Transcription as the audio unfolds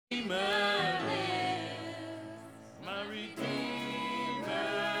lives. My Redeemer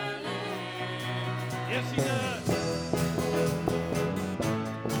lives. Yes, he does.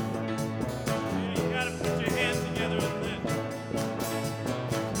 You gotta put your hands together and live.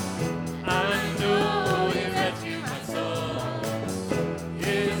 I know he rescued my soul.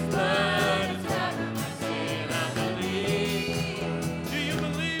 His blood has covered my sin. I believe. Do you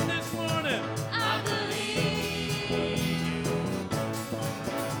believe this morning? I believe.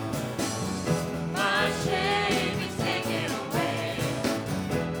 My shame is taken away.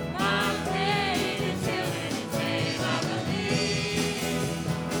 My pain is healed in His name. I believe.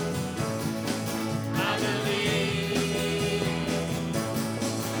 I believe.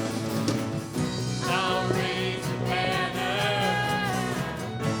 I'll raise a banner.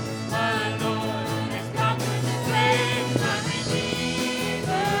 My Lord has conquered the grave. My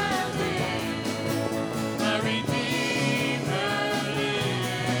Redeemer lives. My Redeemer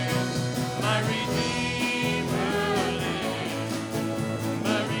lives. My Redeemer lives.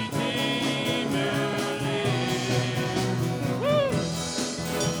 My Redeemer lives. Woo!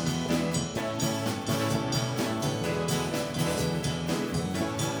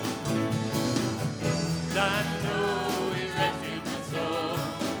 I know He rescued my soul.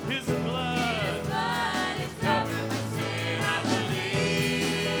 His blood has covered my sin. I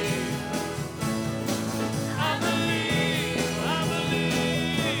believe. I believe. I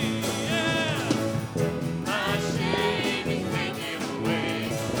believe. Yeah. My shame is taken away.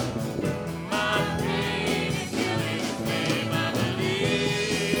 My pain is healed in His name. I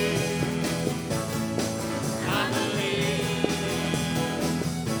believe. I believe.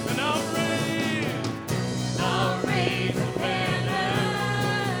 And I'll raise a banner.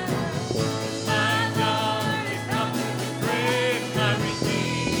 My God has conquered the grave. My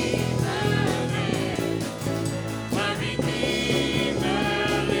Redeemer lives. My Redeemer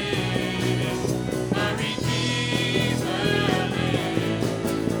lives. My Redeemer lives.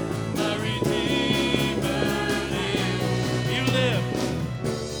 My Redeemer lives. You live.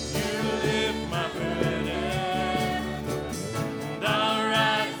 You live my burden. And I'll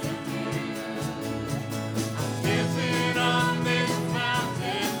rise dancing on this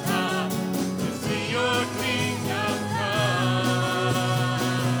mountaintop to see your kingdom come.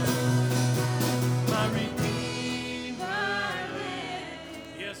 My Redeemer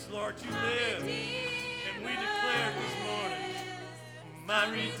lives. Yes, Lord, you live. And we declare this morning, my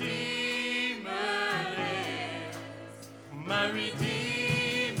Redeemer lives. My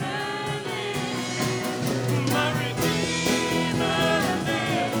Redeemer lives. My Redeemer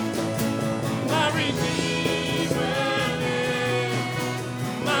lives. My Redeemer lives.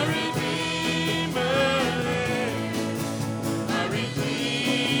 My Redeemer lives. My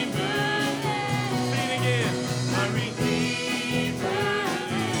Redeemer lives. Sing it again. My Redeemer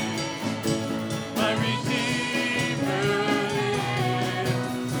lives. My Redeemer lives.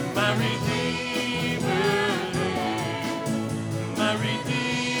 My Redeemer lives. My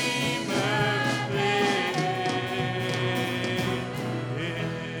Redeemer lives.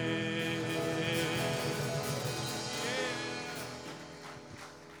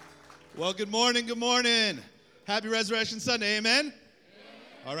 Well, good morning, good morning. Happy Resurrection Sunday, amen?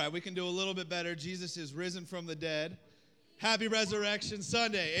 All right, we can do a little bit better. Jesus is risen from the dead. Happy Resurrection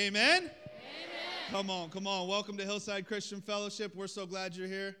Sunday, amen? Come on, come on. Welcome to Hillside Christian Fellowship. We're so glad you're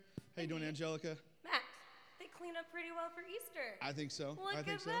here. How you doing, Angelica? Matt, they clean up pretty well for Easter. I think so. Look I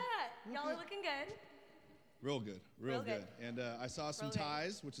think at so. that. Y'all are looking good. Real good, real Real good. good. And I saw some Real good.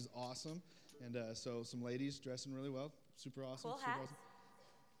 ties, which is awesome. And so some ladies dressing really well. Super awesome. Cool super hats. awesome.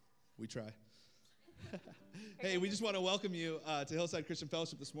 We try. Hey, we just want to welcome you to Hillside Christian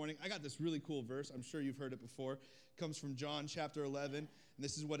Fellowship this morning. I got this really cool verse. I'm sure you've heard it before. It comes from John chapter 11, and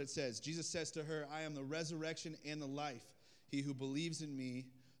this is what it says. Jesus says to her, I am the resurrection and the life. He who believes in me,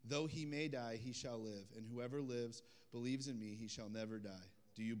 though he may die, he shall live. And whoever lives, believes in me, he shall never die.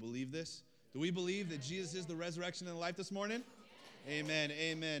 Do you believe this? Do we believe that Jesus is the resurrection and the life this morning? Amen,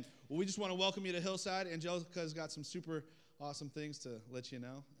 amen. Well, we just want to welcome you to Hillside. Angelica's got some super awesome things to let you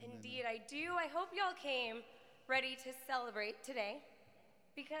know. And Indeed, I do. I hope y'all came ready to celebrate today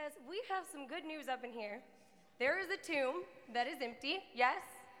because we have some good news up in here. There is a tomb that is empty, yes?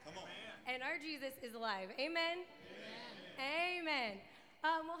 Come on. And our Jesus is alive. Amen? Amen.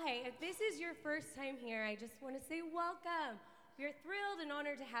 Well, hey, if this is your first time here, I just want to say welcome. We are thrilled and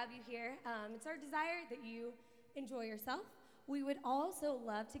honored to have you here. It's our desire that you enjoy yourself. We would also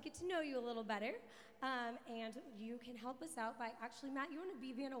love to get to know you a little better. And you can help us out by, actually, Matt, you want to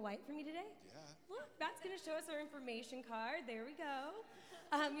be Vanna White for me today? Yeah. Look, Matt's going to show us our information card. There we go.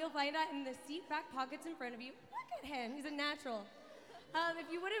 You'll find that in the seat back pockets in front of you. Look at him. He's a natural.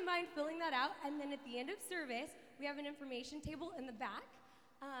 If you wouldn't mind filling that out, and then at the end of service, we have an information table in the back,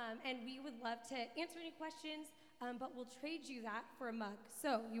 and we would love to answer any questions, but we'll trade you that for a mug.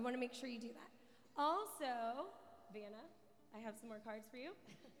 So you want to make sure you do that. Also, Vanna, I have some more cards for you.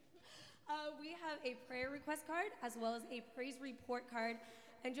 We have a prayer request card as well as a praise report card,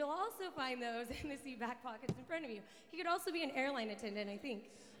 and you'll also find those in the seat back pockets in front of you. He could also be an airline attendant, I think.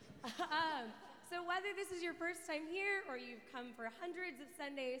 So whether this is your first time here or you've come for hundreds of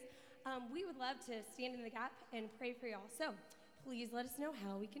Sundays, we would love to stand in the gap and pray for y'all. So please let us know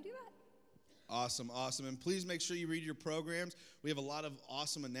how we can do that. Awesome, awesome. And please make sure you read your programs. We have a lot of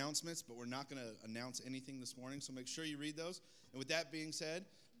awesome announcements, but we're not going to announce anything this morning, so make sure you read those. And with that being said,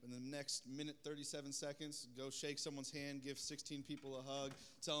 in the next minute, 37 seconds, go shake someone's hand, give 16 people a hug,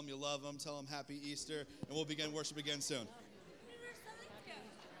 tell them you love them, tell them Happy Easter, and we'll begin worship again soon. You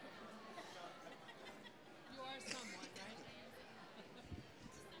are someone, right?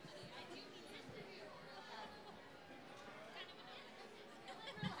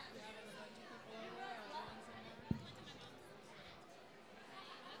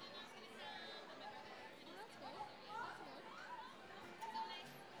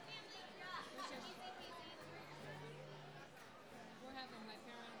 We're having my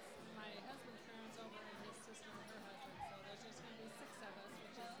husband's parents over and his sister and her husband, so there's just going to be 6 of us,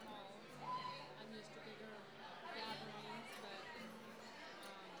 which is small. I'm used to bigger gatherings, but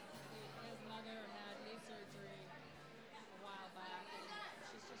his mother had knee surgery a while back, and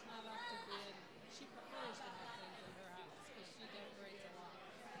she's just not up to bid. She prefers to have things in her house because she decorates a lot.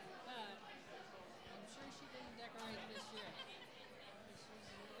 But I'm sure she didn't decorate this year.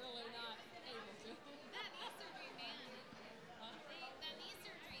 She's really not able to. That knee surgery, man. That knee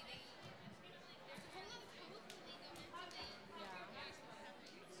surgery, there's a whole lot of hope when they go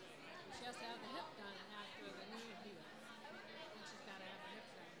into it. Yeah. She has to have the hip done after the knee heals. And she's got to have the hip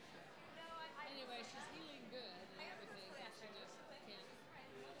done. Anyway, she's healing good and everything, but she just can't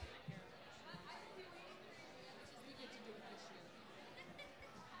take care of it. We get to do it this year.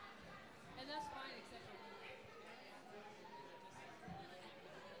 And that's fine, except for me. Okay, we go. Listen.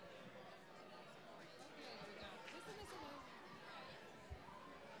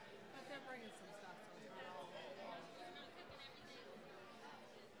 But they're bringing some stuff, so it's not all.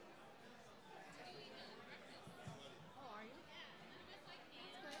 Oh, are you? That's great.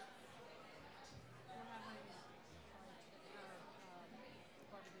 We're having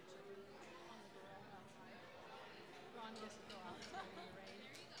barbecue chicken on the grill outside. Ron gets to go outside in the rain.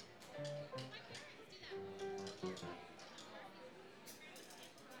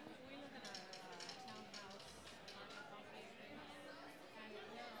 We live in a townhouse apartment complex thing, and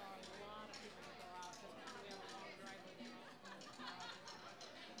there are a lot of people that go out because we have a long driveway there.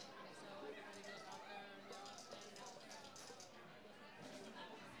 And so everybody goes out there and they're all standing outside.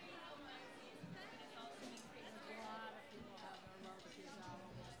 A lot of people have their barbecues out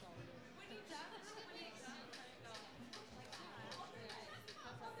almost all year.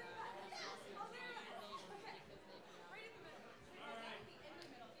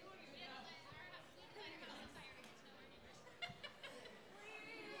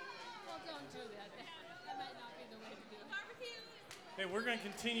 Well, don't do that. That might not be the way to do it. Hey, we're going to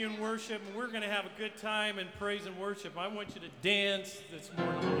continue in worship, and we're going to have a good time in praise and worship. I want you to dance this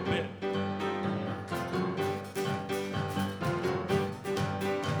morning a little bit.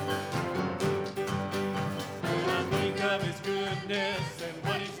 When I think of his goodness and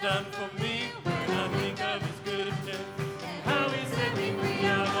what he's done for me, when I think of his goodness and how he set me free, I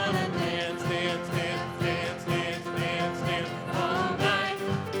want to dance, dance, dance, dance, dance, dance, dance all night,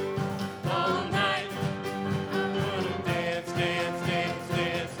 all night. I'm gonna dance, dance, dance,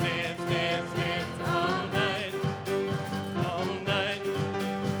 dance, dance, dance, dance all night, all night.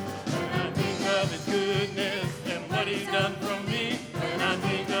 When I think of his goodness and what he's done for me, when I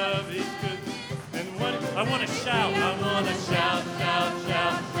think of his goodness and what I want to shout, I want to shout, shout,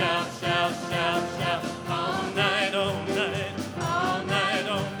 shout, shout, shout, shout, shout all night, all night, all night,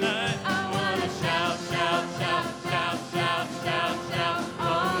 all night. I want to shout, shout, shout, shout, shout, shout, shout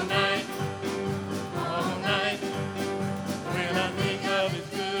all night, all night. When I think of his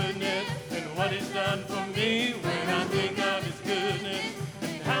goodness and what he's done for me, when I think of his goodness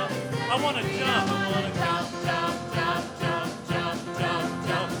and how I want to jump, I want to jump, jump, jump, jump, jump, jump,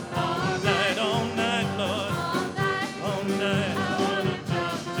 jump all night, Lord, all night. I want to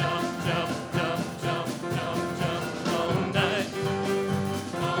jump, jump, jump, jump, jump, jump, jump all night,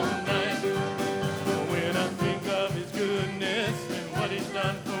 all night. When I think of his goodness and what he's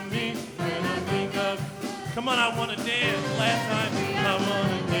done for me, when I think of, come on, I want to dance. Last time, I want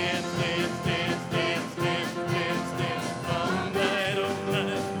to dance, dance, dance, dance, dance, dance, dance all night,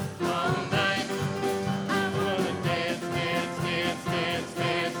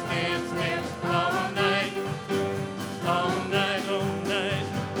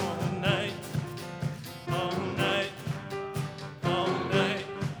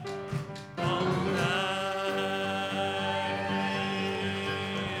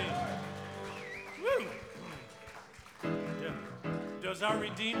 Does our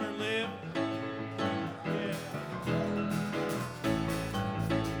Redeemer live? Yeah.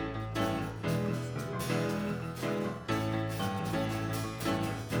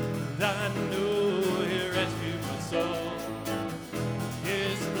 I know He rescued my soul.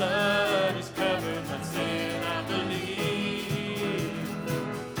 His blood has covered my sin. I believe.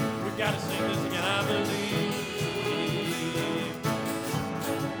 We gotta sing this again. I believe.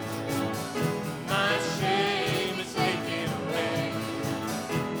 My shame is taken away.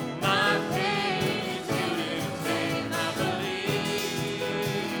 My pain is healed in His name. I believe.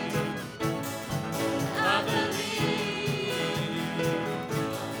 I believe.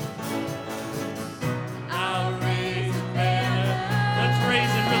 I'll raise a banner. Let's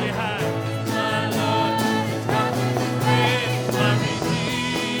raise it really high. My Lord is coming to pray. My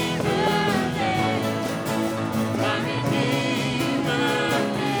Redeemer lives. My Redeemer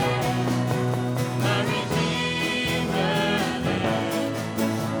lives. My Redeemer lives.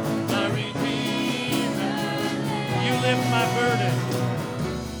 My Redeemer lives. You lift my burden.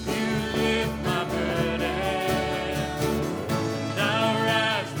 You lift my burden. And I'll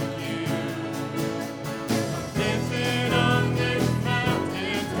rise with you. Dancing on this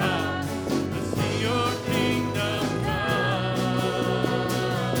mountain top to see your kingdom come.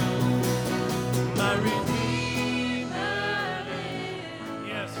 My Redeemer lives.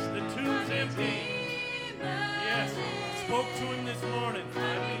 Yes, the tomb's empty. Yes, spoke to Him this morning.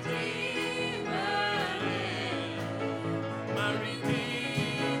 My Redeemer lives. My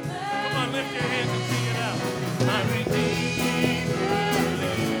Redeemer. Come on, lift your hands and sing it out. My Redeemer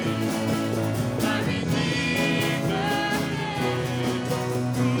lives. My Redeemer lives.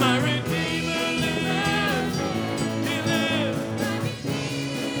 My Redeemer lives. He lives.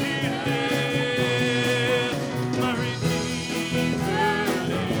 He lives. My Redeemer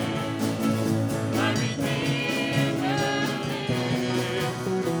lives. My Redeemer lives.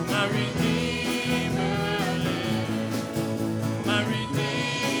 My Redeemer lives. My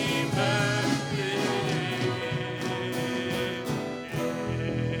Redeemer lives.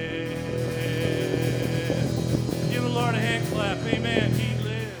 Give the Lord a hand clap. Amen. He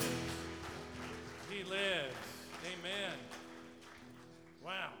lives. He lives. Amen.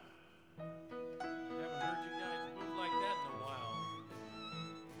 Wow. Haven't heard you guys move like that in a while.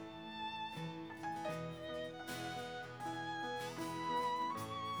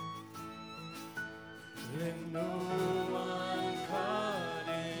 Let no one caught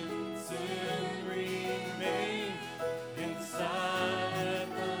in sin remain inside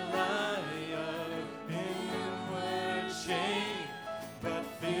the lie of inward shame, but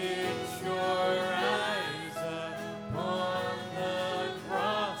fix your eyes upon the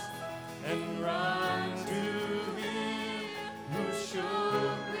cross and run to Him who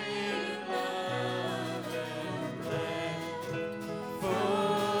showed great love and bled for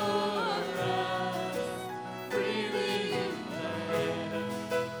us. Free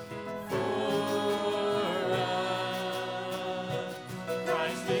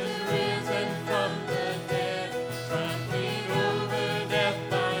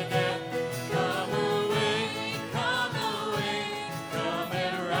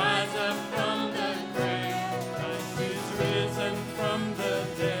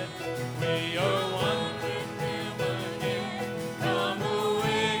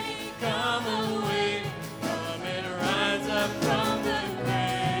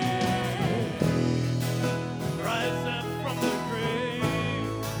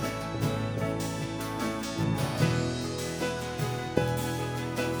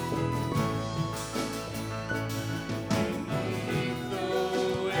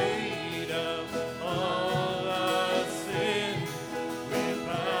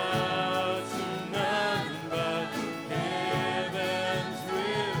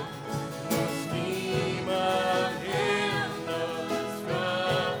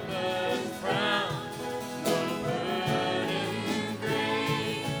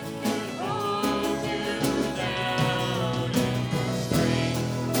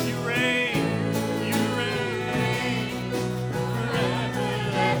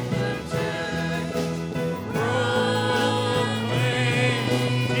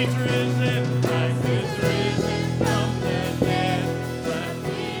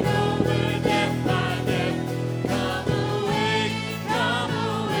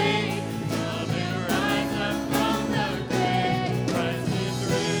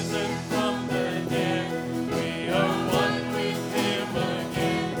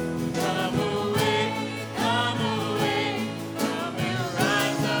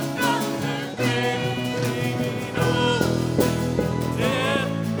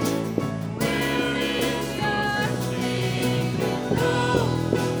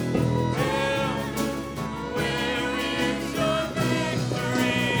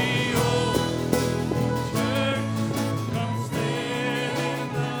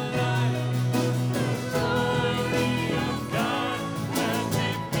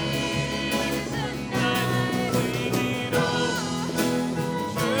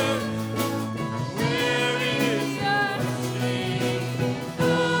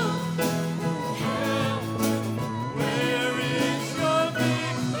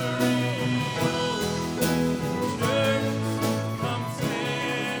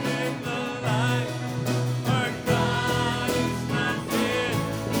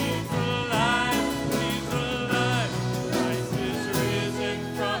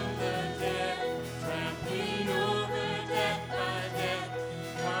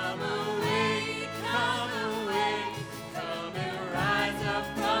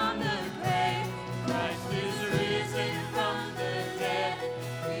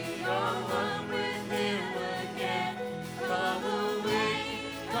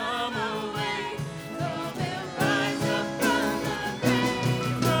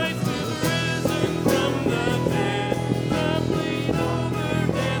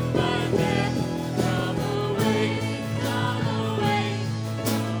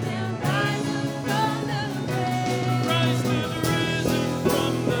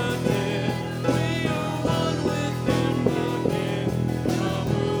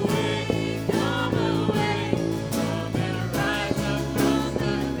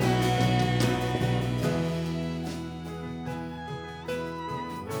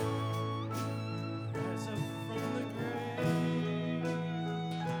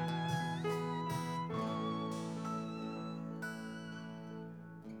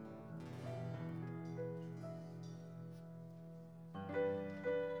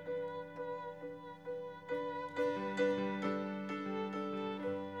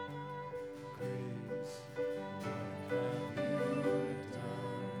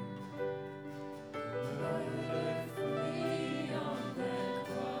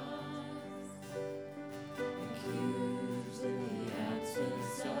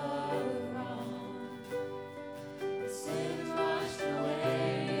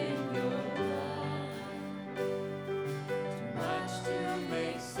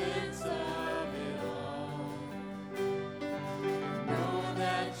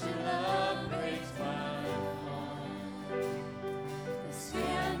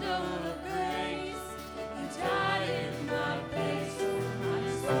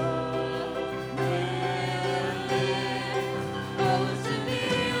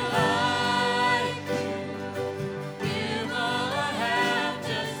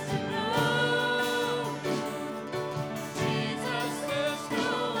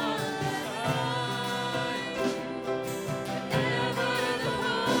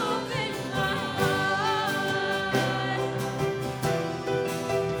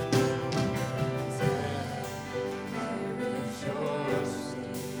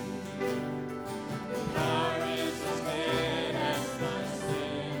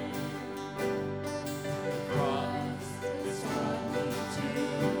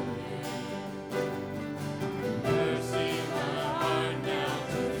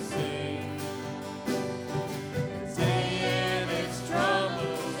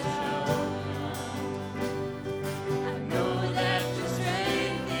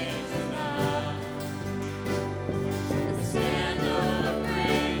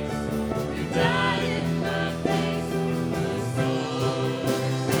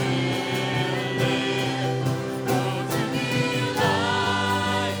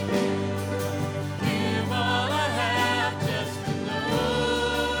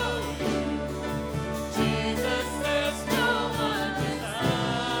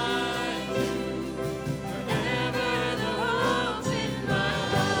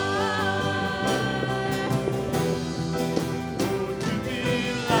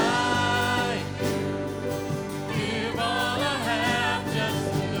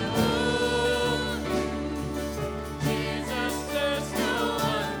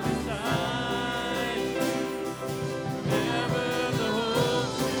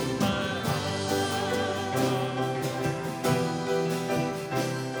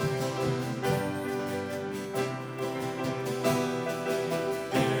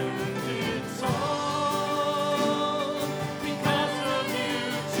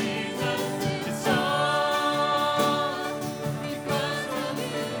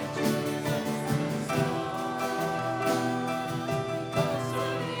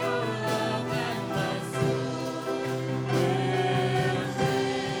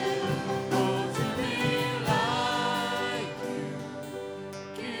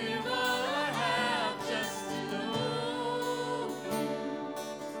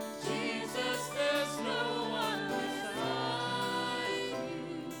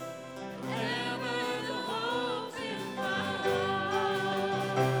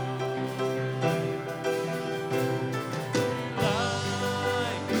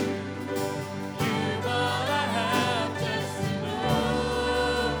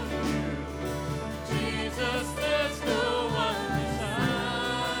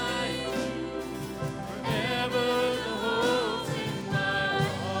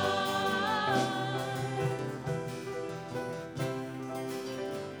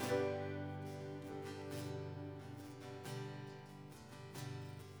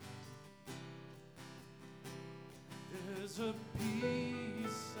a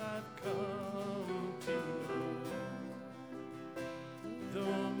peace I've come to know.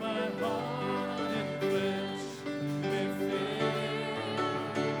 Though my heart and flesh may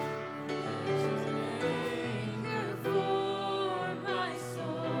fail, there's an anchor for my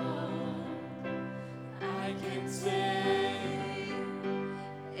soul. I can say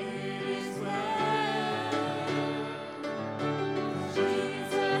it is well.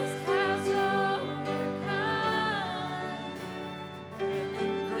 Jesus has overcome.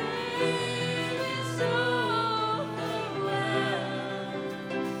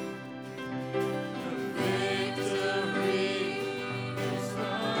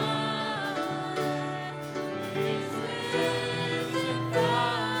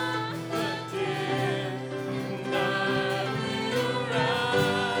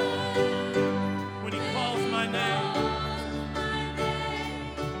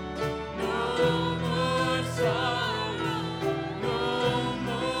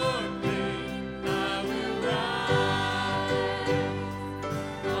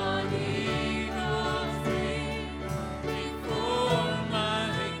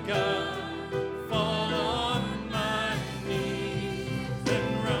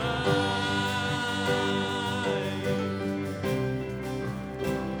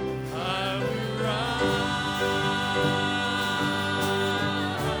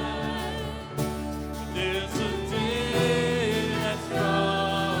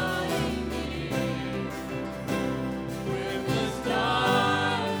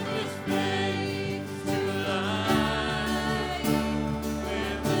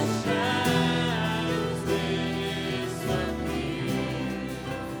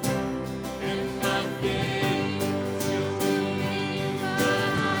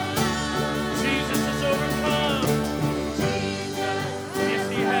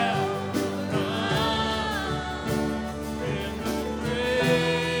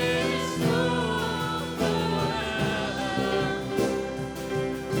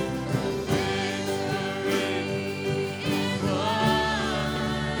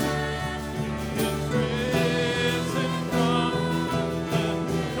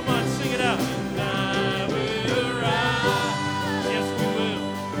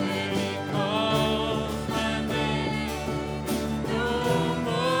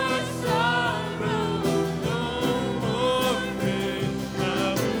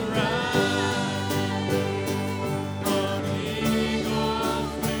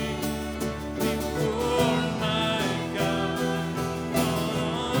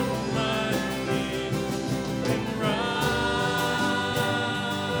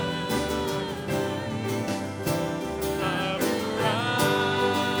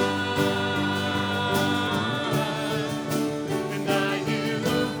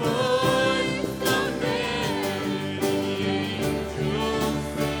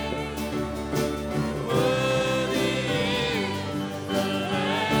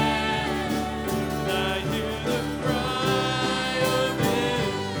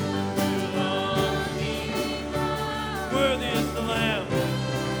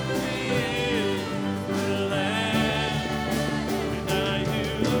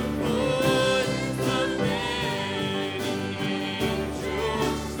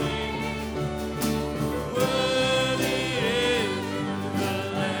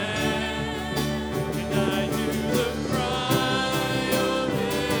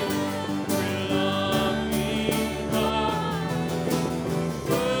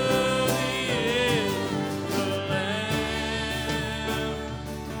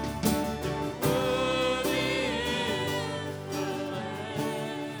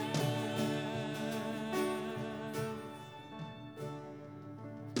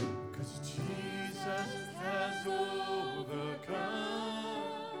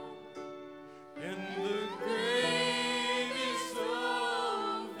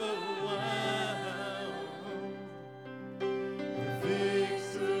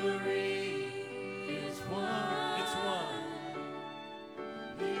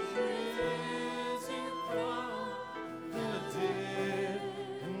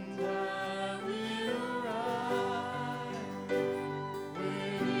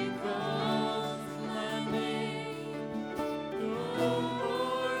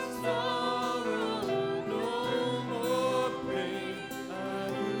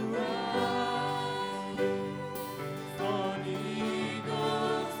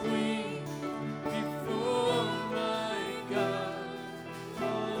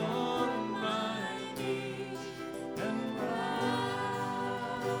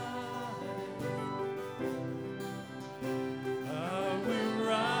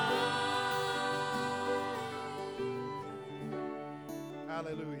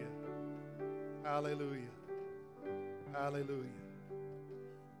 Hallelujah. Hallelujah. Hallelujah.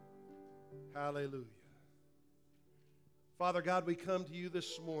 Hallelujah. Father God, we come to you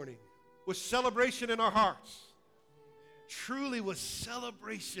this morning with celebration in our hearts. Truly with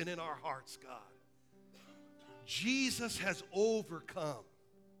celebration in our hearts, God. Jesus has overcome.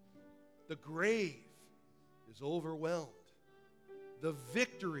 The grave is overwhelmed. The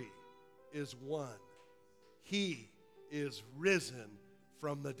victory is won. He is risen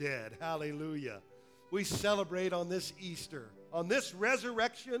from the dead. Hallelujah. We celebrate on this Easter, on this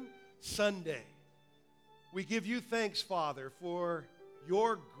Resurrection Sunday. We give you thanks, Father, for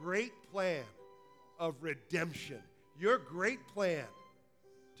your great plan of redemption, your great plan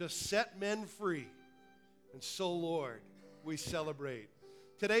to set men free. And so, Lord, we celebrate.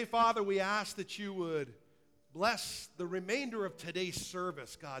 Today, Father, we ask that you would bless the remainder of today's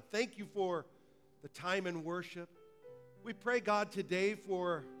service, God. Thank you for the time in worship. We pray, God, today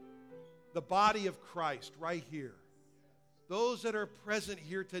for the body of Christ right here. Those that are present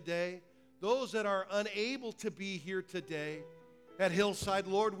here today, those that are unable to be here today at Hillside,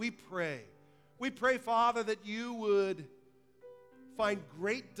 Lord, we pray. We pray, Father, that you would find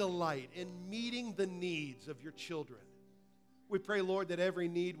great delight in meeting the needs of your children. We pray, Lord, that every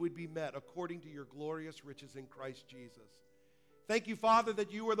need would be met according to your glorious riches in Christ Jesus. Thank you, Father,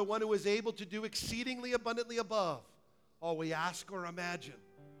 that you are the one who is able to do exceedingly abundantly above all we ask or imagine.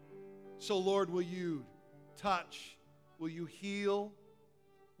 So, Lord, will you touch? Will you heal?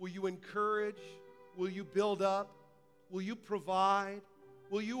 Will you encourage? Will you build up? Will you provide?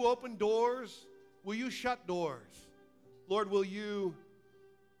 Will you open doors? Will you shut doors? Lord, will you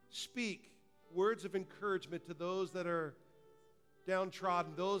speak words of encouragement to those that are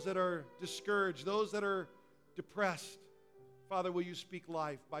downtrodden, those that are discouraged, those that are depressed? Father, will you speak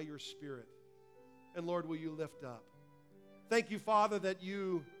life by your Spirit? And Lord, will you lift up? Thank you, Father, that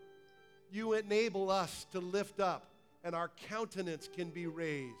you enable us to lift up and our countenance can be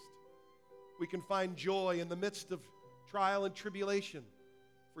raised. We can find joy in the midst of trial and tribulation,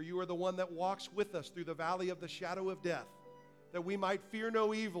 for you are the one that walks with us through the valley of the shadow of death, that we might fear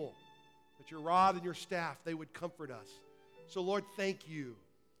no evil, that your rod and your staff, they would comfort us. So, Lord, thank you.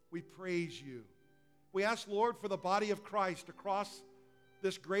 We praise you. We ask, Lord, for the body of Christ across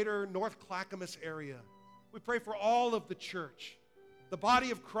this greater North Clackamas area. We pray for all of the church, the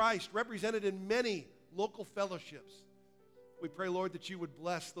body of Christ represented in many local fellowships. We pray, Lord, that you would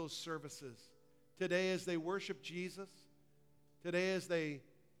bless those services today as they worship Jesus, today as they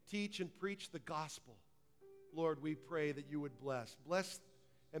teach and preach the gospel. Lord, we pray that you would bless. Bless,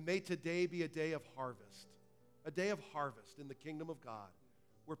 and may today be a day of harvest in the kingdom of God,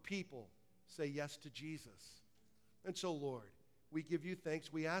 where people say yes to Jesus. And so, Lord, we give you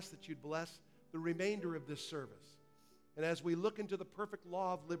thanks. We ask that you'd bless the remainder of this service. And as we look into the perfect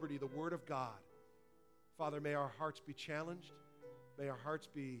law of liberty, the Word of God, Father, may our hearts be challenged. May our hearts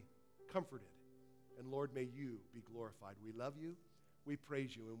be comforted. And Lord, may you be glorified. We love you. We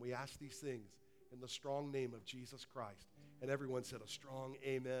praise you. And we ask these things in the strong name of Jesus Christ. And everyone said a strong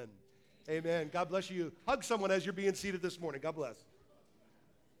amen. Amen. God bless you. Hug someone as you're being seated this morning. God bless.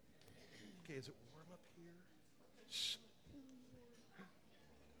 Okay, is it warm up here? Shh.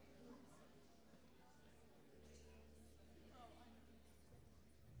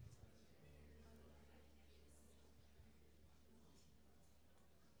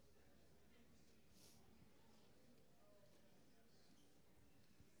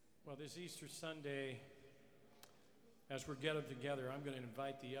 Well, this Easter Sunday, as we're gathered together, I'm going to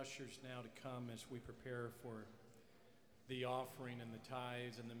invite the ushers now to come as we prepare for the offering and the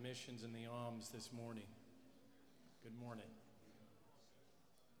tithes and the missions and the alms this morning. Good morning.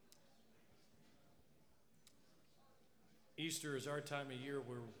 Easter is our time of year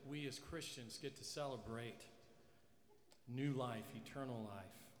where we as Christians get to celebrate new life, eternal life,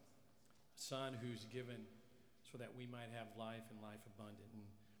 a Son who's given so that we might have life and life abundant. And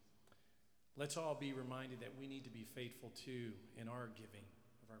let's all be reminded that we need to be faithful too in our giving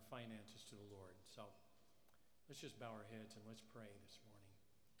of our finances to the Lord. So let's just bow our heads and let's pray this morning.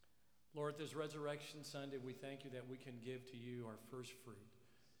 Lord, this Resurrection Sunday, we thank you that we can give to you our first fruit,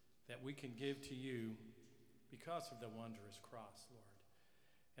 that we can give to you because of the wondrous cross, Lord.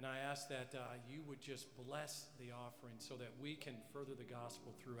 And I ask that you would just bless the offering so that we can further the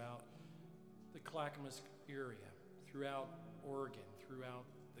gospel throughout the Clackamas area, throughout Oregon, throughout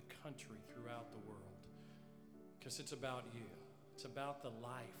the country, throughout the world. Because it's about you. It's about the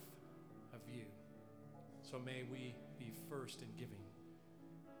life of you. So may we be first in giving.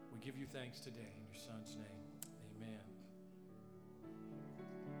 We give you thanks today in your Son's name. Amen.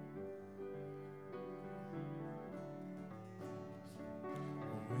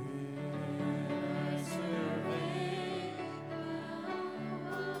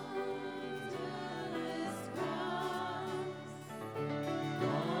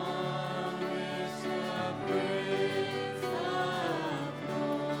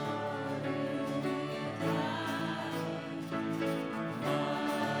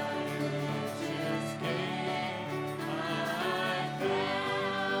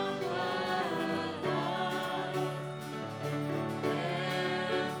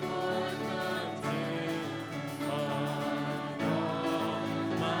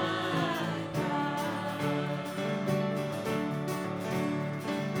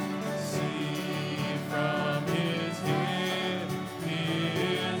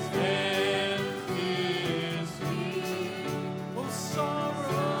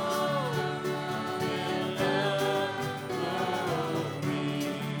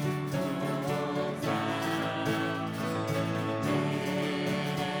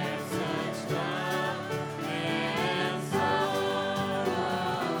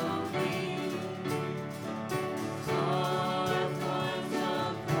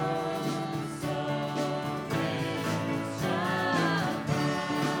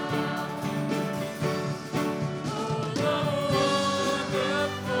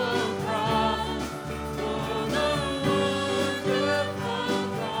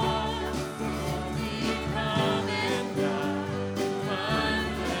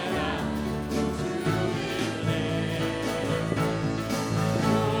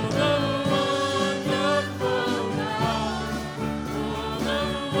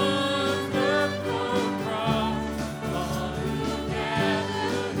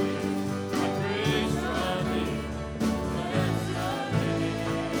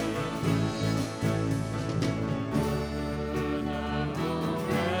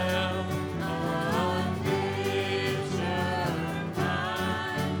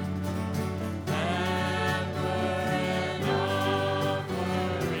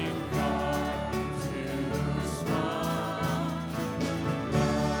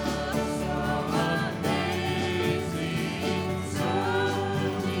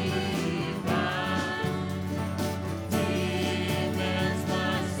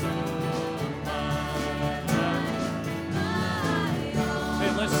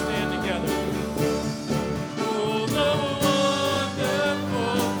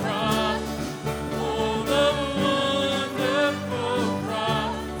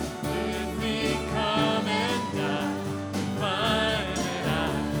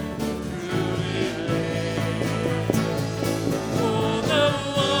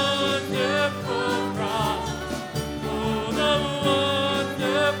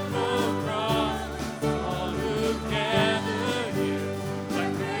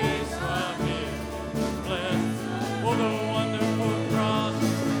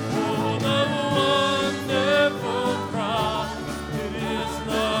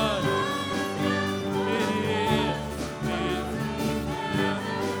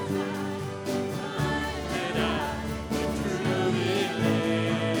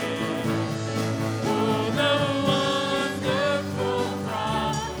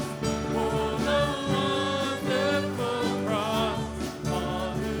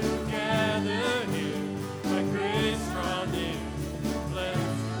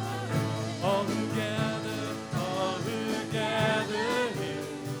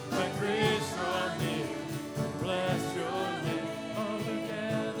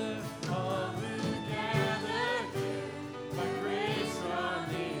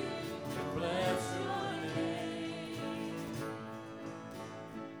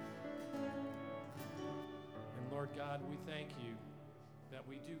 thank you that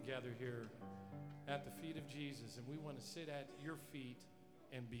we do gather here at the feet of Jesus, and we want to sit at your feet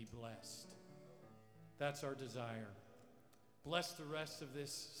and be blessed. That's our desire. Bless the rest of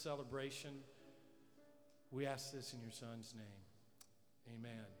this celebration. We ask this in your Son's name.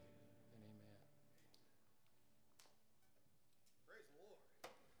 Amen and amen. Praise the Lord.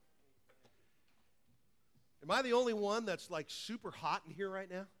 Am I the only one that's like super hot in here right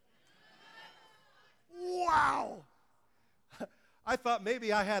now? Wow! I thought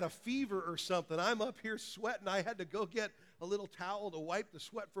maybe I had a fever or something. I'm up here sweating. I had to go get a little towel to wipe the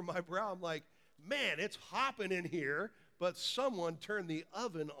sweat from my brow. I'm like, man, it's hopping in here, but someone turned the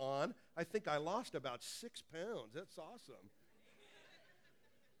oven on. I think I lost about 6 pounds. That's awesome.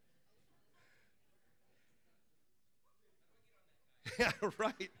 Yeah,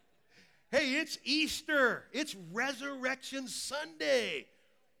 right. Hey, it's Easter. It's Resurrection Sunday.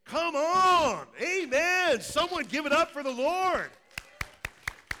 Come on. Amen. Someone give it up for the Lord.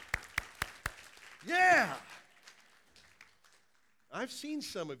 Yeah. I've seen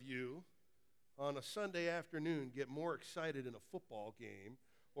some of you on a Sunday afternoon get more excited in a football game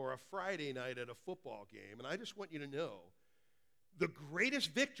or a Friday night at a football game. And I just want you to know the greatest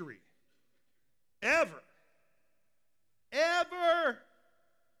victory ever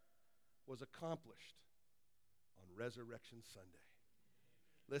was accomplished on Resurrection Sunday.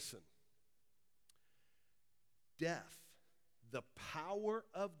 Listen, death, the power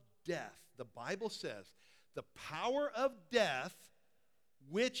of death, the Bible says, the power of death,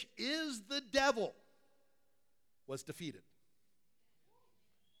 which is the devil, was defeated.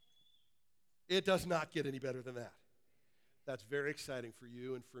 It does not get any better than that. That's very exciting for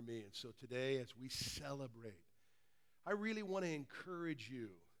you and for me. And so today, as we celebrate, I really want to encourage you.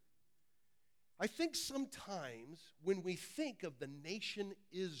 I think sometimes when we think of the nation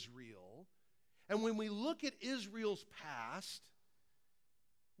Israel, and when we look at Israel's past,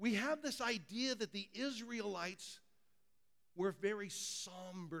 we have this idea that the Israelites were very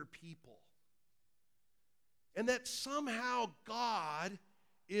somber people. And that somehow God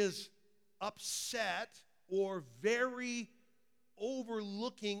is upset or very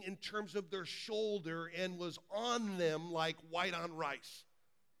overlooking in terms of their shoulder and was on them like white on rice,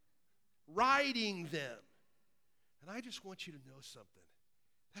 riding them. And I just want you to know something.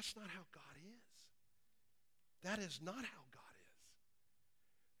 That's not how God is. That is not how God is.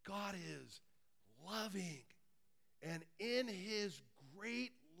 God is loving. And in his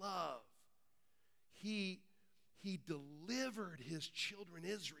great love, he delivered his children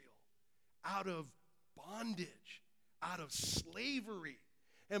Israel out of bondage, out of slavery,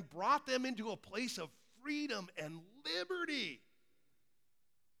 and brought them into a place of freedom and liberty.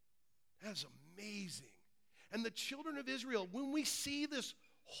 That's amazing. And the children of Israel, when we see this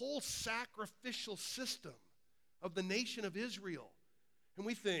whole sacrificial system of the nation of Israel, and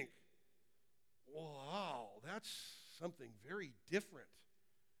we think, wow, that's something very different.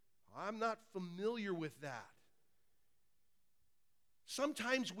 I'm not familiar with that.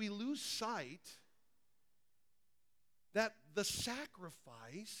 Sometimes we lose sight that the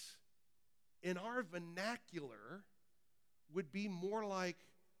sacrifice in our vernacular would be more like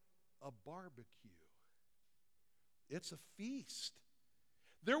a barbecue. It's a feast.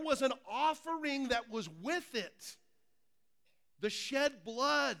 There was an offering that was with it. The shed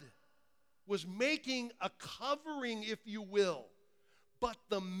blood was making a covering, if you will. But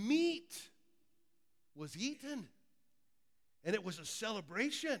the meat was eaten. And it was a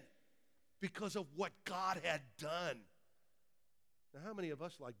celebration because of what God had done. Now, how many of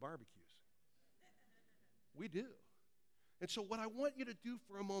us like barbecues? We do. And so what I want you to do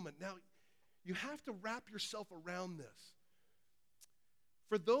for a moment, now, you have to wrap yourself around this.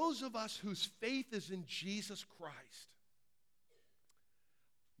 For those of us whose faith is in Jesus Christ,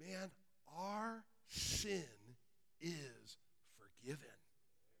 man, our sin is forgiven.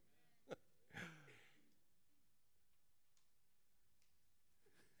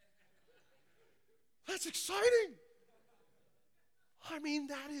 That's exciting. I mean,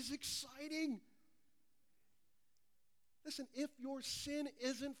 that is exciting. Listen, if your sin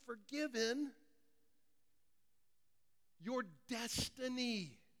isn't forgiven, your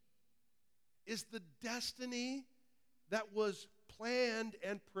destiny is the destiny that was planned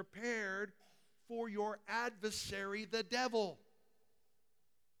and prepared for your adversary, the devil.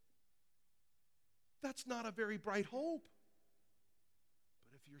 That's not a very bright hope.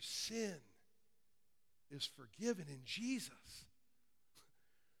 But if your sin is forgiven in Jesus,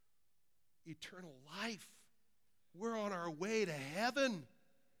 eternal life, we're on our way to heaven.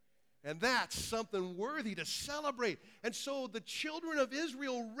 And that's something worthy to celebrate. And so the children of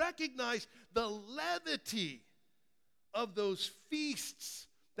Israel recognized the levity of those feasts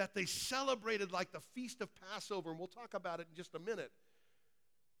that they celebrated, like the Feast of Passover, and we'll talk about it in just a minute,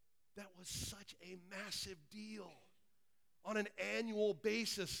 that was such a massive deal. On an annual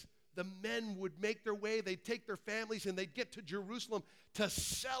basis, the men would make their way, they'd take their families, and they'd get to Jerusalem to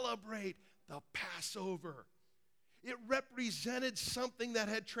celebrate the Passover. It represented something that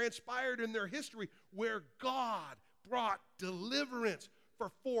had transpired in their history where God brought deliverance.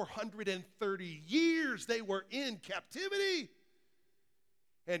 For 430 years, they were in captivity.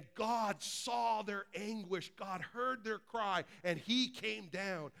 And God saw their anguish. God heard their cry, and he came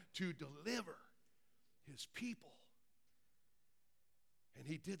down to deliver his people. And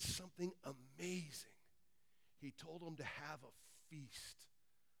he did something amazing. He told them to have a feast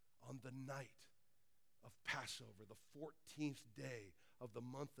on the night of Passover, the 14th day of the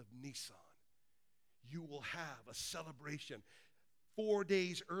month of Nisan. You will have a celebration. 4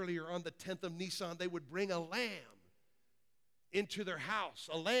 days earlier, on the 10th of Nisan, they would bring a lamb into their house,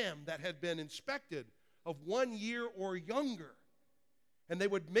 a lamb that had been inspected of 1 year or younger. And they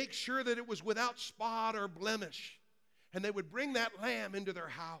would make sure that it was without spot or blemish. And they would bring that lamb into their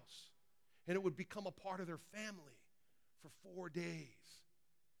house. And it would become a part of their family for 4 days.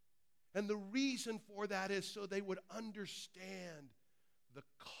 And the reason for that is so they would understand the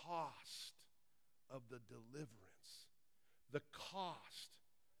cost of the deliverance. The cost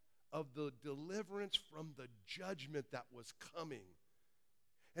of the deliverance from the judgment that was coming.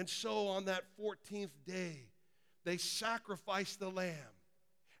 And so on that 14th day, they sacrificed the lamb.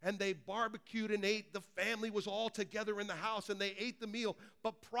 And they barbecued and ate. The family was all together in the house, and they ate the meal.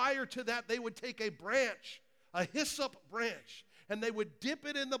 But prior to that, they would take a branch, a hyssop branch, and they would dip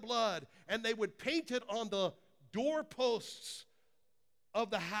it in the blood, and they would paint it on the doorposts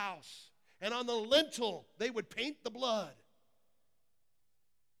of the house. And on the lintel, they would paint the blood.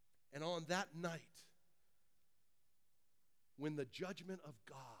 And on that night, when the judgment of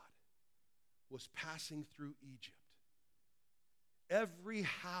God was passing through Egypt, every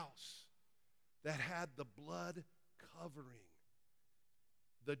house that had the blood covering,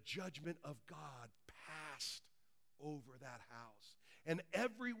 the judgment of God passed over that house. And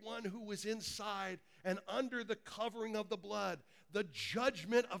everyone who was inside and under the covering of the blood, the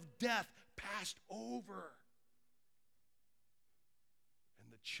judgment of death passed over.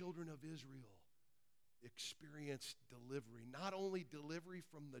 And the children of Israel experienced delivery. Not only delivery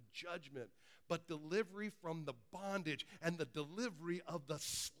from the judgment, but delivery from the bondage and the delivery of the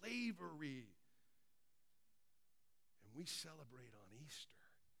slavery. And we celebrate on Easter.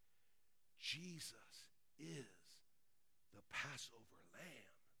 Jesus is the Passover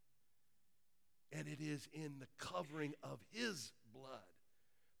lamb. And it is in the covering of his blood.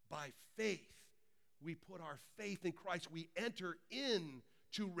 By faith, we put our faith in Christ. We enter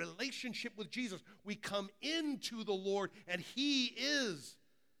into relationship with Jesus. We come into the Lord, and he is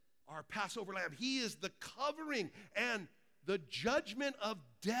our Passover lamb. He is the covering and the judgment of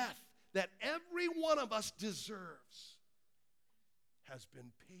death that every one of us deserves has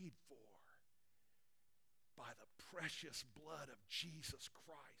been paid for by the precious blood of Jesus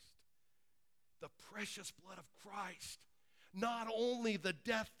Christ. The precious blood of Christ. Not only the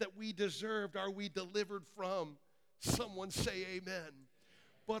death that we deserved are we delivered from, someone say amen,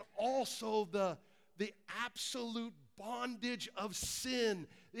 but also the absolute bondage of sin.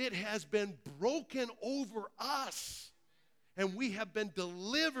 It has been broken over us, and we have been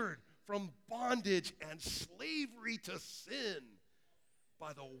delivered from bondage and slavery to sin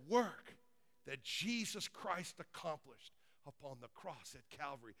by the work that Jesus Christ accomplished upon the cross at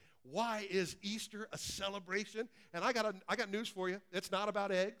Calvary. Why is Easter a celebration? And I got news for you. It's not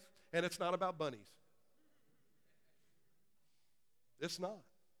about eggs, and it's not about bunnies. It's not.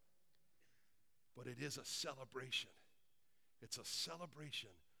 But it is a celebration. It's a celebration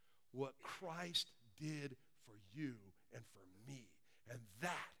what Christ did for you and for me. And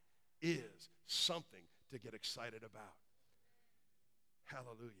that is something to get excited about.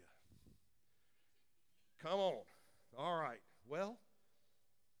 Hallelujah. Come on. All right. Well,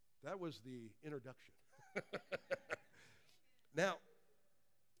 that was the introduction. Now,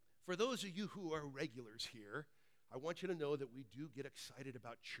 for those of you who are regulars here, I want you to know that we do get excited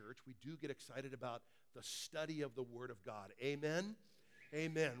about church. We do get excited about the study of the Word of God. Amen?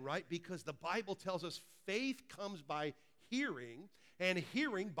 Amen, right? Because the Bible tells us faith comes by hearing, and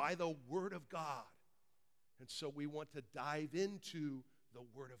hearing by the Word of God. And so we want to dive into the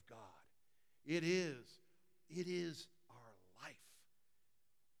Word of God. It is our life.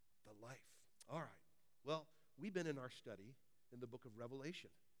 The life. All right. Well, we've been in our study in the book of Revelation.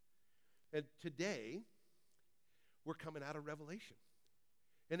 And today, we're coming out of Revelation.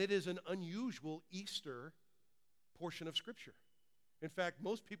 And it is an unusual Easter portion of Scripture. In fact,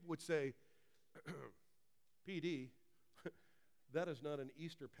 most people would say, PD, that is not an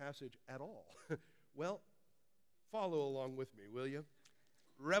Easter passage at all. Well, follow along with me, will you?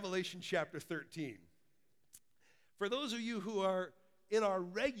 Revelation chapter 13. For those of you who are in our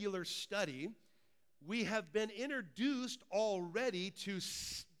regular study, we have been introduced already to,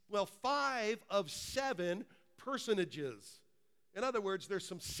 5 of 7 personages. In other words, there's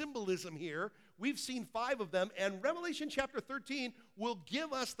some symbolism here. We've seen 5 of them, and Revelation chapter 13 will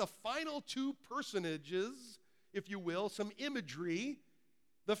give us the final 2 personages, if you will, some imagery.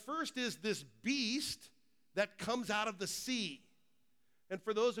 The first is this beast that comes out of the sea. And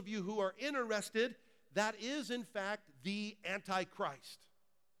for those of you who are interested, that is, in fact, the Antichrist.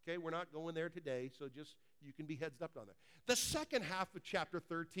 Okay, we're not going there today, so just you can be heads up on that. The second half of chapter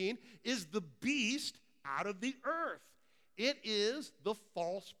 13 is the beast out of the earth. It is the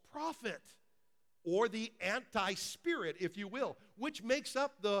false prophet, or the anti-spirit, if you will, which makes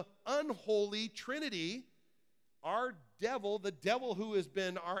up the unholy trinity. Our devil, the devil who has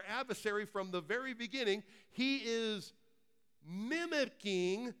been our adversary from the very beginning, he is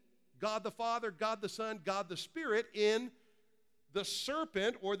mimicking God the Father, God the Son, God the Spirit in the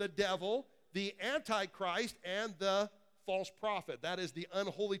serpent or the devil, the Antichrist, and the false prophet. That is the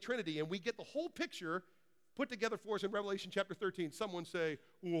unholy trinity. And we get the whole picture put together for us in Revelation chapter 13. Someone say,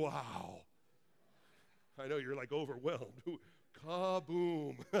 wow. I know you're like overwhelmed.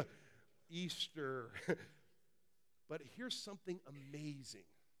 Kaboom. Easter. But here's something amazing.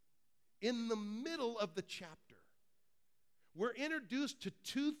 In the middle of the chapter, we're introduced to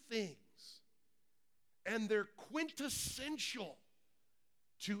 2 things, and they're quintessential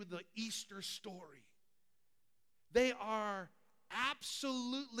to the Easter story. They are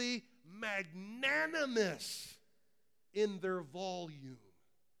absolutely magnanimous in their volume.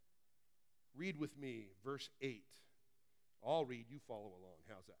 Read with me verse 8. I'll read, you follow along.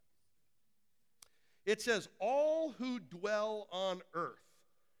 How's that? It says, all who dwell on earth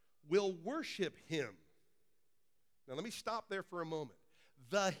will worship him. Now let me stop there for a moment.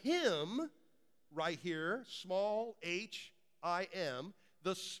 The him, right here, small h-I-m,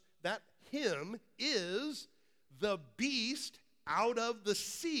 that him is the beast out of the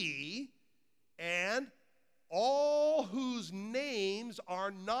sea, and all whose names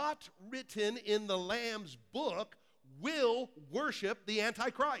are not written in the Lamb's book will worship the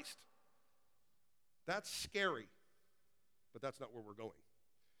Antichrist. That's scary, but that's not where we're going.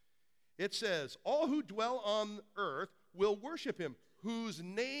 It says, all who dwell on earth will worship him, whose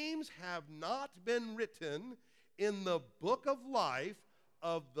names have not been written in the book of life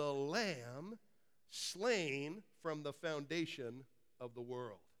of the Lamb slain from the foundation of the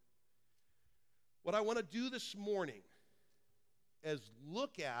world. What I want to do this morning is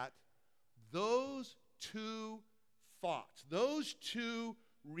look at those 2 thoughts, those 2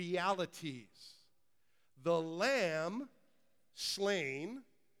 realities. The Lamb slain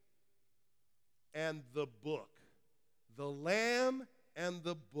and the book. The Lamb and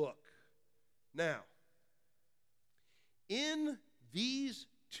the book. Now, in these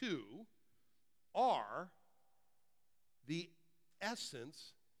 2 are the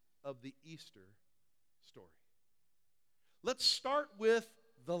essence of the Easter story. Let's start with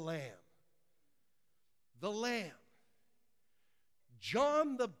the Lamb. The Lamb.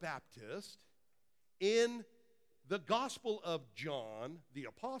 John the Baptist, in the Gospel of John the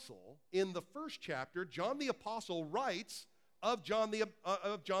Apostle, in the first chapter, John the Apostle writes of John the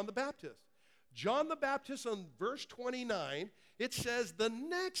Baptist. John the Baptist, on verse 29, it says, the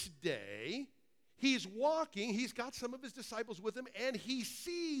next day, he's walking, he's got some of his disciples with him, and he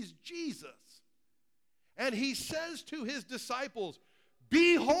sees Jesus. And he says to his disciples,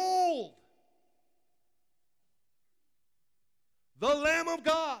 behold, the Lamb of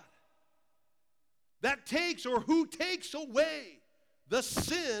God that takes, or who takes away, the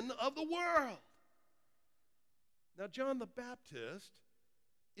sin of the world. Now, John the Baptist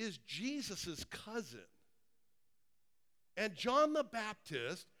is Jesus' cousin. And John the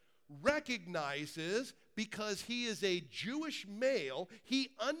Baptist recognizes, because he is a Jewish male, he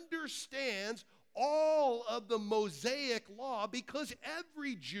understands all of the Mosaic law, because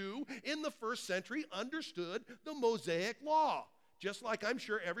every Jew in the first century understood the Mosaic law, just like I'm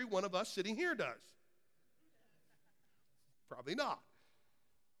sure every one of us sitting here does. Probably not.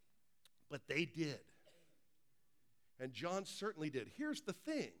 But they did. And John certainly did. Here's the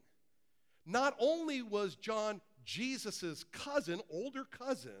thing. Not only was John Jesus' cousin, older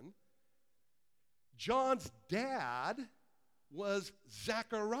cousin, John's dad was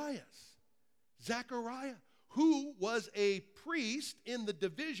Zacharias. Zachariah, who was a priest in the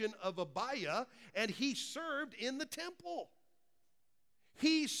division of Abiah, and he served in the temple.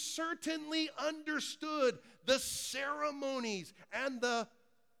 He certainly understood the ceremonies and the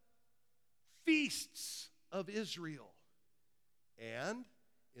feasts of Israel. And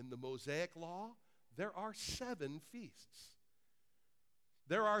in the Mosaic law, there are 7 feasts.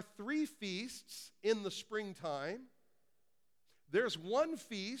 There are 3 feasts in the springtime. There's 1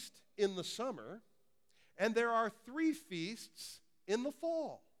 feast in the summer. And there are 3 feasts in the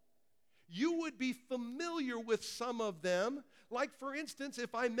fall. You would be familiar with some of them. Like, for instance,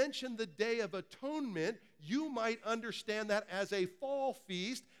 if I mention the Day of Atonement, you might understand that as a fall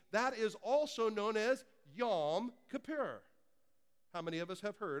feast. That is also known as Yom Kippur. How many of us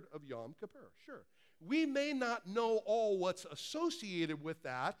have heard of Yom Kippur? Sure. We may not know all what's associated with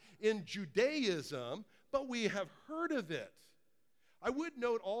that in Judaism, but we have heard of it. I would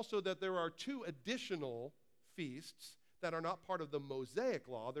note also that there are 2 additional feasts that are not part of the Mosaic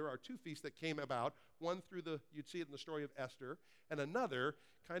law. There are 2 feasts that came about, one you'd see it in the story of Esther, and another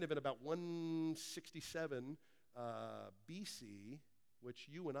kind of in about 167 BC, which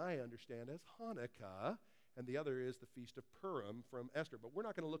you and I understand as Hanukkah, and the other is the Feast of Purim from Esther. But we're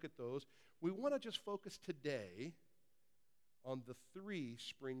not going to look at those. We want to just focus today on the 3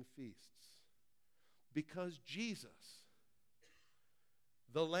 spring feasts, because Jesus,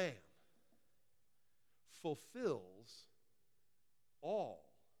 the Lamb, fulfills all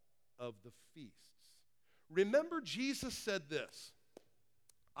of the feasts. Remember, Jesus said this,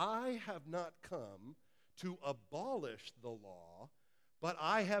 I have not come to abolish the law, but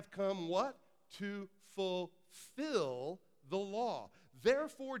I have come what? To fulfill the law.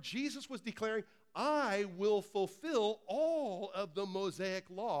 Therefore, Jesus was declaring, I will fulfill all of the Mosaic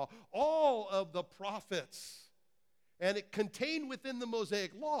law, all of the prophets. And it contained within the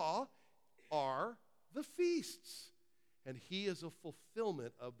Mosaic law are the feasts. And he is a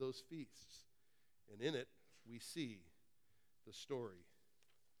fulfillment of those feasts. And in it, we see the story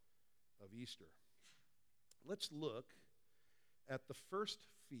of Easter. Let's look at the first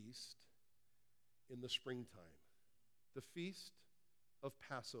feast in the springtime, the Feast of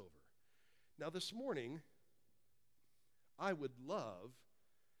Passover. Now, this morning, I would love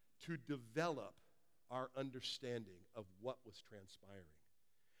to develop our understanding of what was transpiring.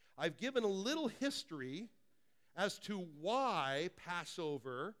 I've given a little history as to why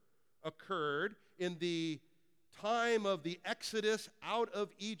Passover occurred in the time of the Exodus out of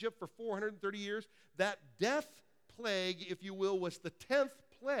Egypt for 430 years. That death plague, if you will, was the 10th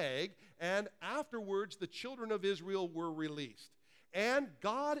plague, and afterwards the children of Israel were released. And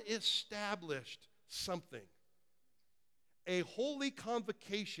God established something, a holy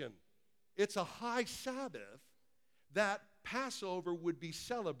convocation. It's a high Sabbath that Passover would be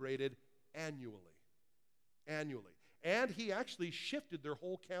celebrated annually. And he actually shifted their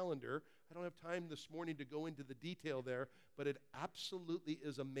whole calendar. I don't have time this morning to go into the detail there, but it absolutely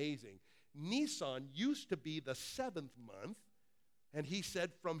is amazing. Nisan used to be the 7th month, and he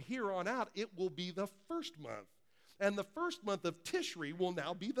said from here on out it will be the 1st month. And the 1st month of Tishri will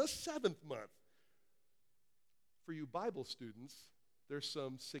now be the 7th month. For you Bible students, there's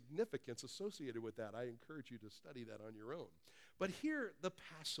some significance associated with that. I encourage you to study that on your own. But here, the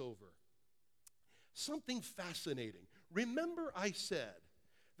Passover. Something fascinating. Remember I said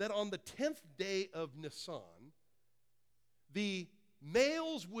that on the 10th day of Nisan, the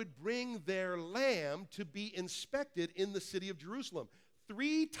males would bring their lamb to be inspected in the city of Jerusalem.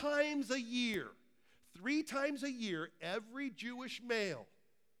 3 times a year, every Jewish male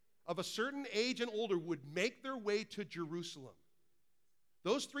of a certain age and older would make their way to Jerusalem.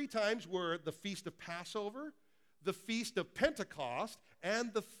 Those 3 times were the Feast of Passover, the Feast of Pentecost,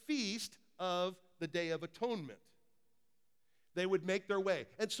 and the Feast of the Day of Atonement. They would make their way.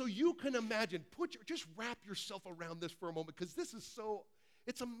 And so you can imagine, just wrap yourself around this for a moment, because this is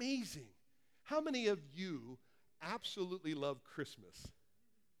it's amazing. How many of you absolutely love Christmas?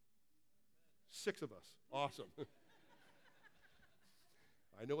 6 of us. Awesome.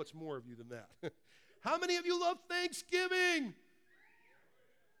 I know it's more of you than that. How many of you love Thanksgiving?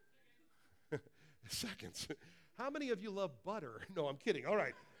 Seconds. How many of you love butter? No, I'm kidding. All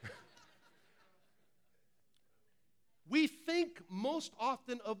right. We think most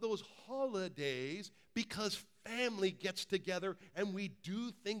often of those holidays because family gets together and we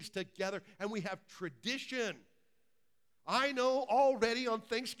do things together and we have tradition. I know already on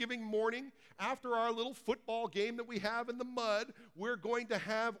Thanksgiving morning, after our little football game that we have in the mud, we're going to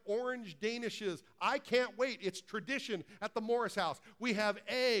have orange danishes. I can't wait. It's tradition at the Morris house. We have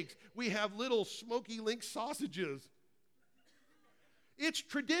eggs. We have little smoky link sausages. It's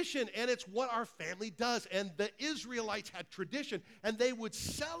tradition, and it's what our family does. And the Israelites had tradition, and they would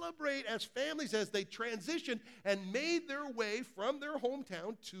celebrate as families as they transitioned and made their way from their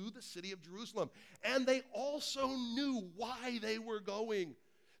hometown to the city of Jerusalem. And they also knew why they were going.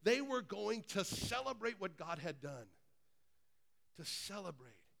 They were going to celebrate what God had done. To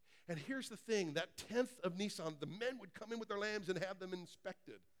celebrate. And here's the thing, that 10th of Nisan, the men would come in with their lambs and have them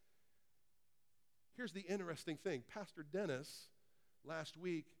inspected. Here's the interesting thing. Pastor Dennis last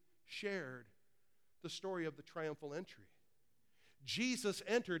week shared the story of the triumphal entry. Jesus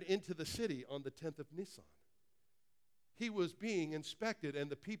entered into the city on the 10th of Nisan. He was being inspected, and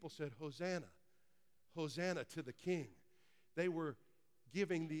the people said, Hosanna, Hosanna to the King. They were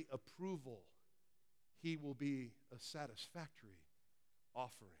giving the approval. He will be a satisfactory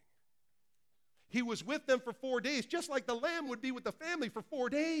offering. He was with them for 4 days, just like the lamb would be with the family for 4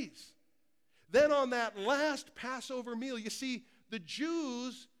 days. Then on that last Passover meal, you see, the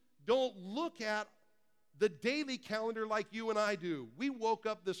Jews don't look at the daily calendar like you and I do. We woke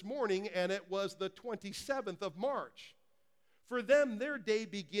up this morning and it was the 27th of March. For them, their day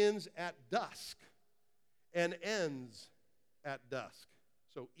begins at dusk and ends at dusk.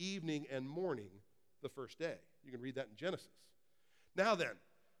 So evening and morning, the first day. You can read that in Genesis. Now then,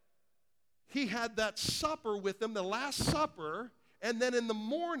 he had that supper with them, the Last Supper, and then in the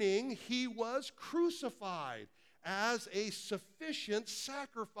morning he was crucified as a sufficient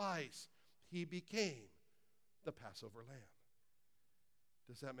sacrifice. He became the Passover lamb.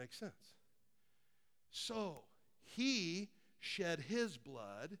 Does that make sense? So he shed his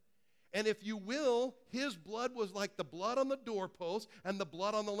blood, and if you will, his blood was like the blood on the doorpost and the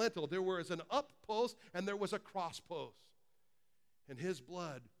blood on the lintel. There was an up post and there was a cross post. And his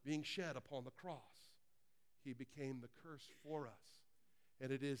blood being shed upon the cross, he became the curse for us.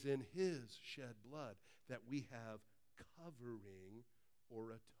 And it is in his shed blood that we have covering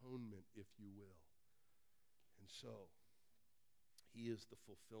or atonement, if you will. And so, he is the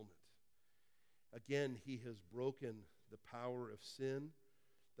fulfillment. Again, he has broken the power of sin.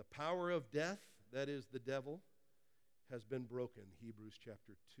 The power of death, that is the devil, has been broken. Hebrews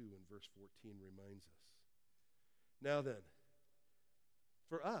chapter 2 and verse 14 reminds us. Now then,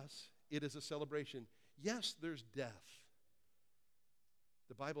 for us, it is a celebration. Yes, there's death.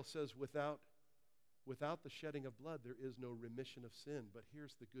 The Bible says without the shedding of blood, there is no remission of sin. But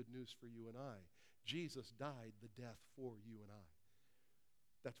here's the good news for you and I. Jesus died the death for you and I.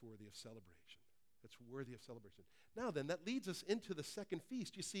 That's worthy of celebration. That's worthy of celebration. Now then, that leads us into the second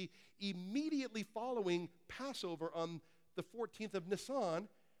feast. You see, immediately following Passover on the 14th of Nisan,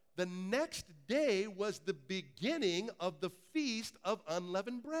 the next day was the beginning of the Feast of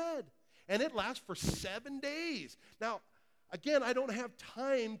Unleavened Bread. And it lasts for 7 days. Now, again, I don't have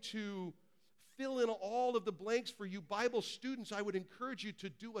time to fill in all of the blanks for you Bible students. I would encourage you to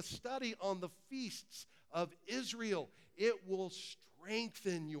do a study on the feasts of Israel. It will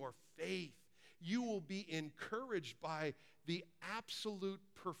strengthen your faith. You will be encouraged by the absolute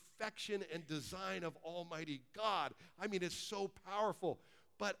perfection and design of Almighty God. I mean, it's so powerful.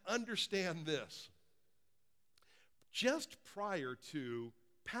 But understand this. Just prior to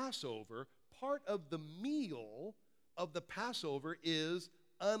Passover, part of the meal of the Passover is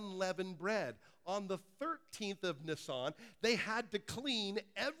unleavened bread. On the 13th of Nisan, they had to clean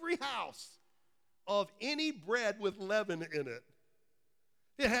every house of any bread with leaven in it.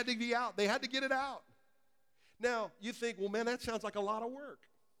 It had to be out. They had to get it out. Now, you think, well, man, that sounds like a lot of work.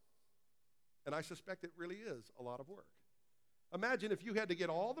 And I suspect it really is a lot of work. Imagine if you had to get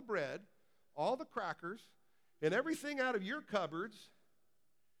all the bread, all the crackers, and everything out of your cupboards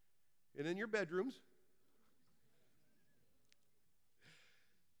and in your bedrooms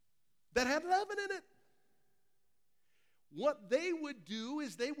that had leaven in it. What they would do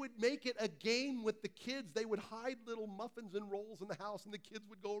is they would make it a game with the kids. They would hide little muffins and rolls in the house, and the kids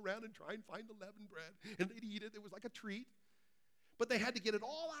would go around and try and find the leavened bread, and they'd eat it. It was like a treat. But they had to get it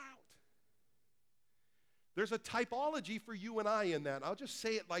all out. There's a typology for you and I in that. I'll just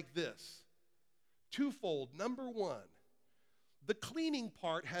say it like this. Twofold. Number one, the cleaning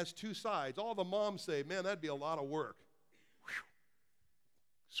part has two sides. All the moms say, man, that'd be a lot of work. Whew.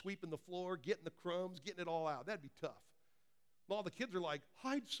 Sweeping the floor, getting the crumbs, getting it all out. That'd be tough. And all the kids are like,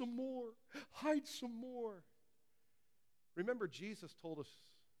 hide some more, hide some more. Remember, Jesus told us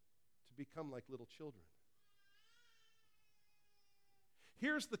to become like little children.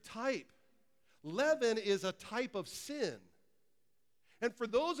 Here's the type. Leaven is a type of sin. And for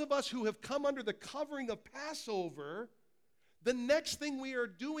those of us who have come under the covering of Passover, the next thing we are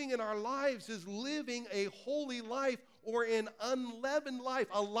doing in our lives is living a holy life or an unleavened life,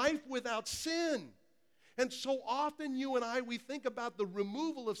 a life without sin. And so often you and I, we think about the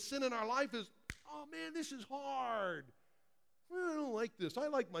removal of sin in our life as, oh man, this is hard. Well, I don't like this. I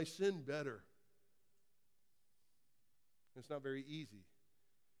like my sin better. It's not very easy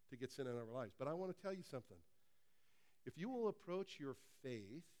to get sin in our lives. But I want to tell you something. If you will approach your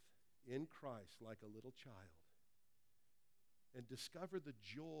faith in Christ like a little child and discover the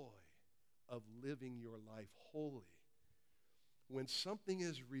joy of living your life holy, when something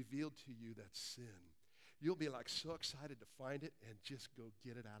is revealed to you that's sin, you'll be like so excited to find it and just go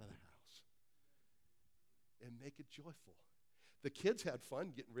get it out of the house and make it joyful. The kids had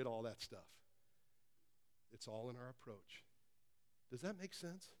fun getting rid of all that stuff. It's all in our approach. Does that make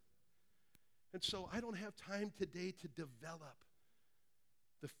sense? And so I don't have time today to develop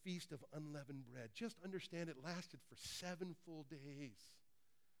the Feast of Unleavened Bread. Just understand it lasted for 7 full days.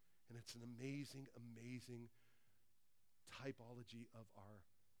 And it's an amazing, amazing typology of our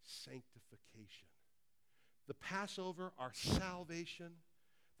sanctification. The Passover, our salvation.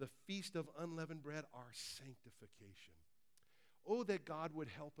 The Feast of Unleavened Bread, our sanctification. Oh, that God would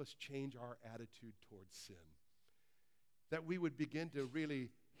help us change our attitude towards sin. That we would begin to really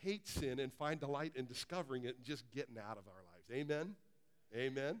hate sin and find delight in discovering it and just getting out of our lives. Amen?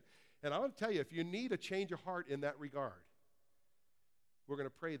 Amen? And I want to tell you, if you need a change of heart in that regard, we're going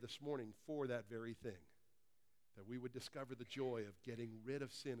to pray this morning for that very thing. That we would discover the joy of getting rid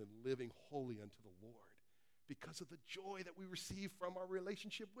of sin and living holy unto the Lord because of the joy that we receive from our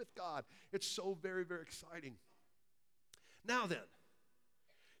relationship with God. It's so very, very exciting. Now then,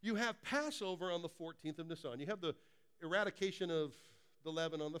 you have Passover on the 14th of Nisan. You have the eradication of the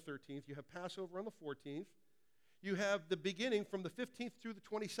leaven on the 13th. You have Passover on the 14th. You have the beginning from the 15th through the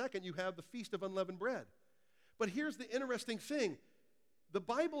 22nd. You have the Feast of Unleavened Bread. But here's the interesting thing. The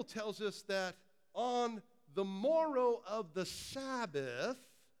Bible tells us that on the morrow of the Sabbath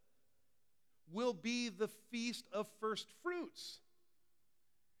will be the Feast of First Fruits.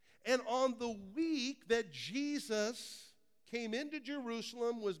 And on the week that Jesus came into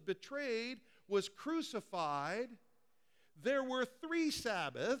Jerusalem, was betrayed, was crucified, there were 3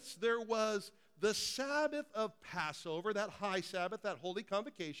 Sabbaths. There was the Sabbath of Passover, that high Sabbath, that holy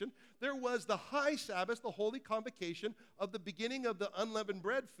convocation. There was the high Sabbath, the holy convocation of the beginning of the unleavened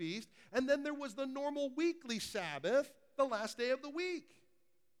bread feast. And then there was the normal weekly Sabbath, the last day of the week.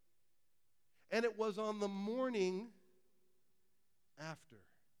 And it was on the morning after.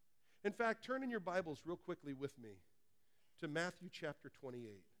 In fact, turn in your Bibles real quickly with me to Matthew chapter 28.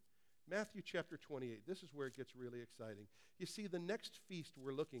 Matthew chapter 28. This is where it gets really exciting. You see, the next feast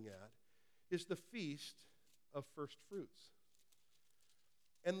we're looking at is the Feast of First Fruits.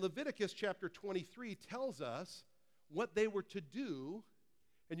 And Leviticus chapter 23 tells us what they were to do,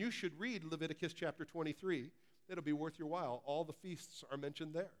 and you should read Leviticus chapter 23. It'll be worth your while. All the feasts are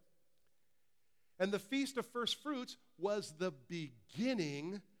mentioned there. And the Feast of First Fruits was the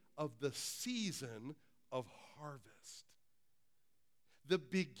beginning of the season of harvest. The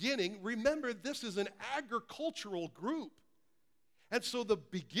beginning, remember, this is an agricultural group. And so the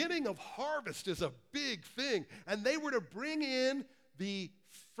beginning of harvest is a big thing. And they were to bring in the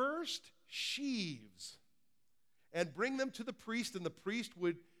first sheaves and bring them to the priest, and the priest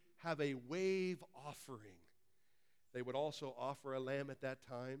would have a wave offering. They would also offer a lamb at that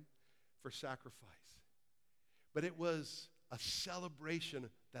time for sacrifice. But it was a celebration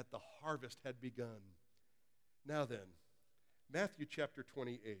that the harvest had begun. Now then, Matthew chapter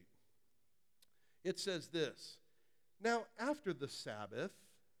 28. It says this. Now, after the Sabbath,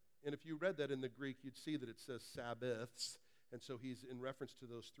 and if you read that in the Greek, you'd see that it says Sabbaths, and so he's in reference to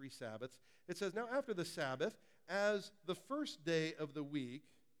those 3 Sabbaths. It says, now after the Sabbath, as the first day of the week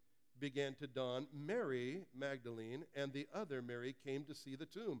began to dawn, Mary Magdalene and the other Mary came to see the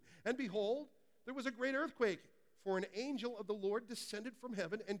tomb. And behold, there was a great earthquake, for an angel of the Lord descended from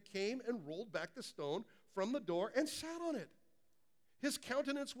heaven and came and rolled back the stone from the door and sat on it. His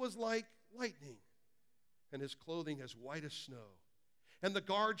countenance was like lightning, and his clothing as white as snow. And the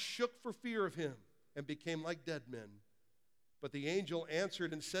guards shook for fear of him and became like dead men. But the angel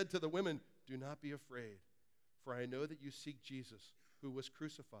answered and said to the women, do not be afraid, for I know that you seek Jesus, who was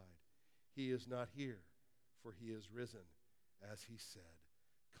crucified. He is not here, for he is risen, as he said.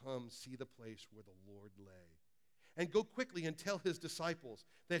 Come, see the place where the Lord lay. And go quickly and tell his disciples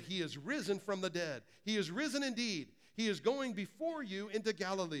that he is risen from the dead. He is risen indeed. He is going before you into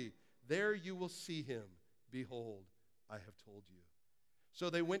Galilee. There you will see him. Behold, I have told you. So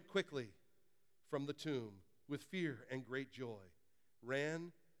they went quickly from the tomb with fear and great joy,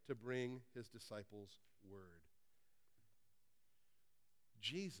 ran to bring his disciples word.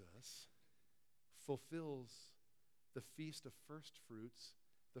 Jesus fulfills the Feast of First Fruits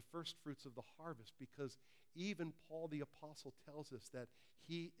the first fruits of the harvest, because even Paul the Apostle tells us that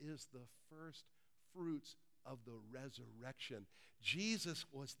he is the first fruits of the resurrection. Jesus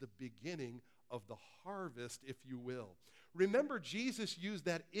was the beginning of the harvest, if you will. Remember, Jesus used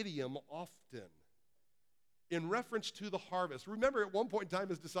that idiom often in reference to the harvest. Remember, at one point in time,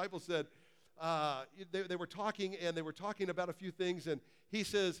 his disciples said, they were talking, and they were talking about a few things, and he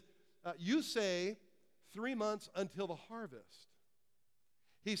says, you say 3 months until the harvest.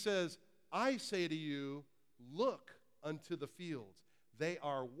 He says, I say to you, look unto the fields. They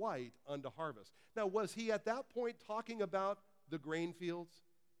are white unto harvest. Now, was he at that point talking about the grain fields?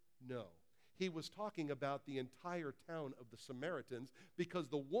 No. He was talking about the entire town of the Samaritans, because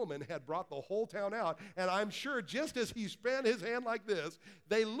the woman had brought the whole town out. And I'm sure just as he span his hand like this,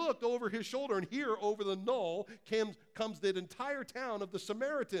 they looked over his shoulder, and here over the knoll comes the entire town of the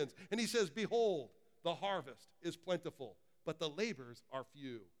Samaritans. And he says, behold, the harvest is plentiful, but the laborers are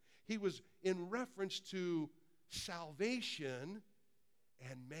few. He was in reference to salvation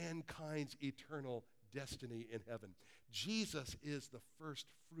and mankind's eternal destiny in heaven. Jesus is the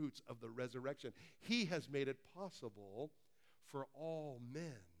first fruits of the resurrection. He has made it possible for all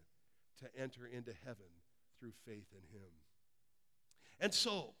men to enter into heaven through faith in him. And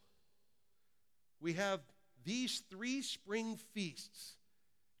so, we have these 3 spring feasts.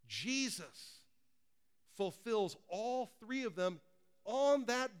 Jesus fulfills all 3 of them on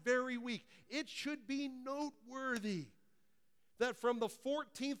that very week. It should be noteworthy that from the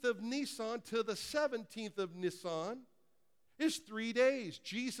 14th of Nisan to the 17th of Nisan is 3 days.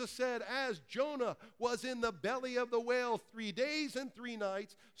 Jesus said, as Jonah was in the belly of the whale 3 days and 3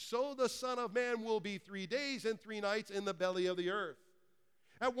 nights, so the Son of Man will be 3 days and 3 nights in the belly of the earth.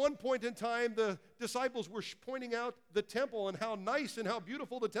 At one point in time, the disciples were pointing out the temple and how nice and how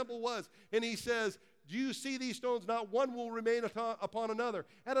beautiful the temple was. And he says, do you see these stones? Not one will remain upon another.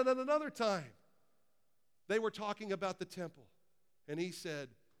 And at another time, they were talking about the temple. And he said,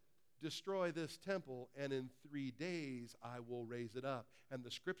 destroy this temple, and in 3 days I will raise it up. And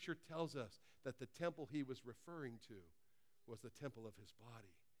the scripture tells us that the temple he was referring to was the temple of his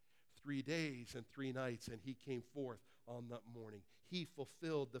body. 3 days and 3 nights, and he came forth on that morning. He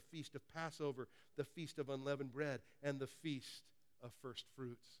fulfilled the feast of Passover, the feast of unleavened bread, and the feast of first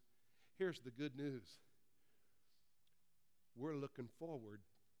fruits. Here's the good news. We're looking forward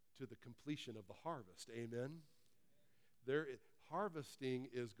to the completion of the harvest. Amen? Harvesting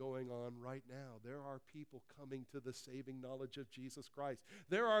is going on right now. There are people coming to the saving knowledge of Jesus Christ.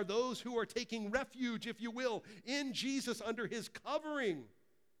 There are those who are taking refuge, if you will, in Jesus under his covering,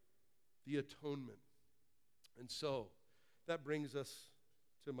 the atonement. And so that brings us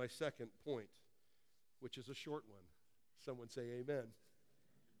to my second point, which is a short one. Someone say amen.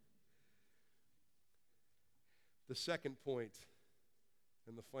 The second point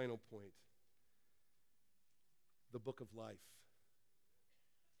and the final point, the book of life.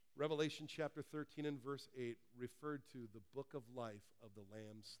 Revelation chapter 13 and verse 8 referred to the book of life of the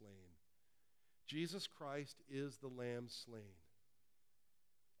Lamb slain. Jesus Christ is the Lamb slain.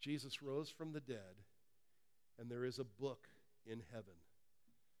 Jesus rose from the dead, and there is a book in heaven.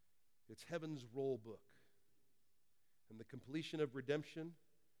 It's heaven's roll book. And the completion of redemption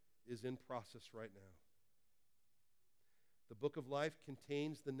is in process right now. The book of life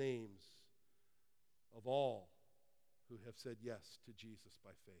contains the names of all who have said yes to Jesus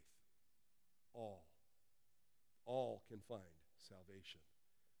by faith. All. All can find salvation.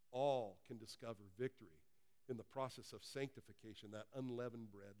 All can discover victory in the process of sanctification, that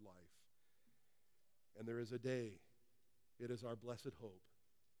unleavened bread life. And there is a day, it is our blessed hope,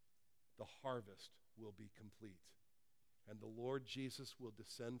 the harvest will be complete. And the Lord Jesus will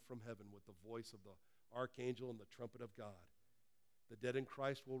descend from heaven with the voice of the archangel and the trumpet of God. The dead in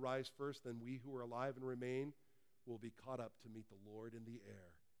Christ will rise first, then we who are alive and remain will be caught up to meet the Lord in the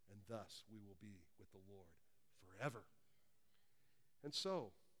air, and thus we will be with the Lord forever. And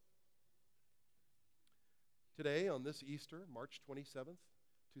so, today on this Easter, March 27th,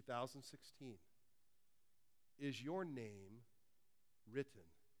 2016, is your name written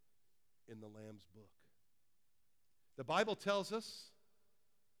in the Lamb's book? The Bible tells us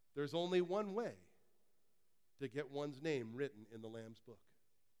there's only one way to get one's name written in the Lamb's book.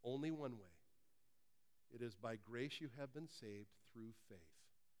 Only one way. It is by grace you have been saved through faith.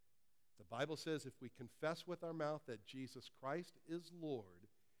 The Bible says if we confess with our mouth that Jesus Christ is Lord,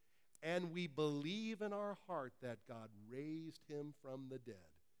 and we believe in our heart that God raised him from the dead,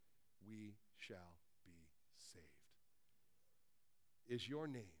 we shall be saved. Is your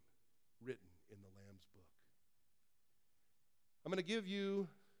name written in the Lamb's book? I'm going to give you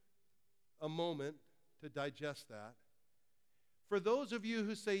a moment to digest that. For those of you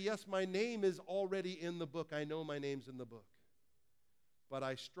who say, yes, my name is already in the book, I know my name's in the book, but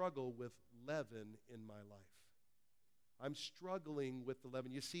I struggle with leaven in my life. I'm struggling with the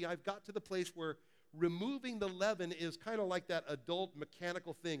leaven. You see, I've got to the place where removing the leaven is kind of like that adult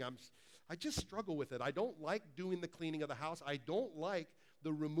mechanical thing. I just struggle with it. I don't like doing the cleaning of the house. I don't like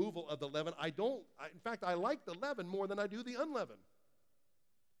the removal of the leaven. In fact, I like the leaven more than I do the unleavened.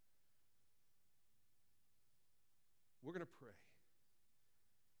 We're going to pray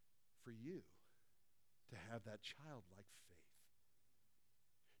for you to have that childlike faith,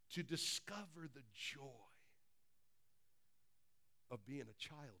 to discover the joy of being a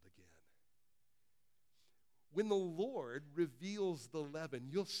child again. When the Lord reveals the leaven,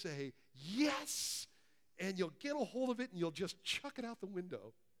 you'll say, yes, and you'll get a hold of it and you'll just chuck it out the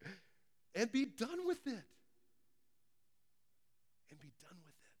window and be done with it. And be done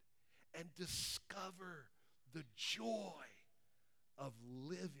with it. And discover the joy of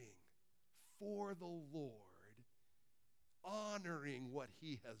living for the Lord, honoring what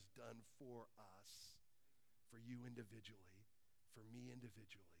he has done for us, for you individually, for me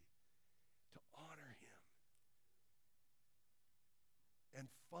individually, to honor him and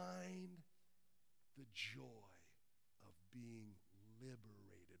find the joy of being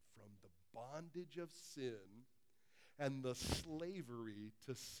liberated from the bondage of sin and the slavery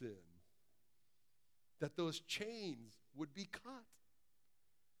to sin. That those chains would be cut.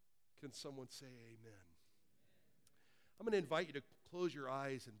 Can someone say amen? I'm going to invite you to close your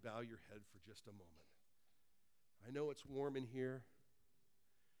eyes and bow your head for just a moment. I know it's warm in here,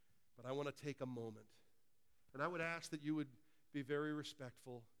 but I want to take a moment. And I would ask that you would be very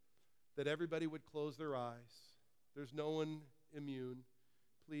respectful, that everybody would close their eyes. There's no one immune.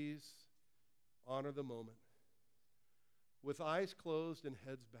 Please honor the moment. With eyes closed and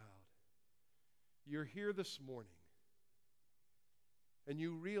heads bowed, you're here this morning, and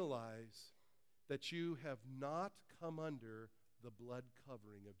you realize that you have not come under the blood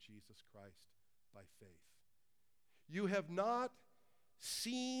covering of Jesus Christ by faith. You have not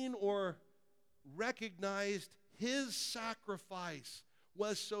seen or recognized his sacrifice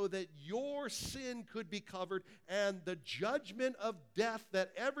was so that your sin could be covered and the judgment of death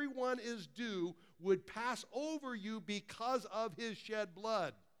that everyone is due would pass over you because of his shed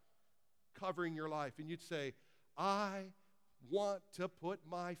blood covering your life. And you'd say, I want to put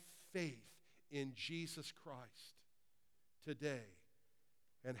my faith in Jesus Christ today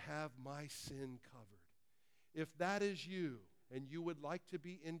and have my sin covered. If that is you and you would like to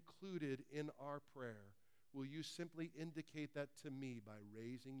be included in our prayer, will you simply indicate that to me by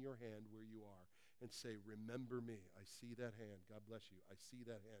raising your hand where you are and say, remember me. I see that hand. God bless you. I see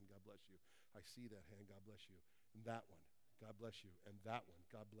that hand. God bless you. I see that hand. God bless you. And that one. God bless you. And that one.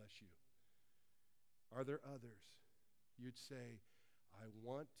 God bless you. Are there others? You'd say, I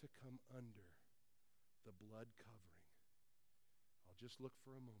want to come under the blood covering. I'll just look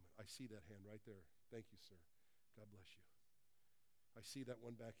for a moment. I see that hand right there. Thank you, sir. God bless you. I see that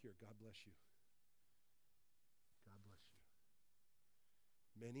one back here. God bless you. God bless you.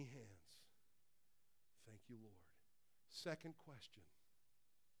 Many hands. Thank you, Lord. Second question.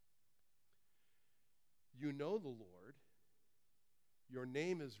 You know the Lord. Your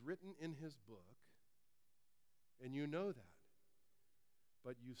name is written in his book. And you know that.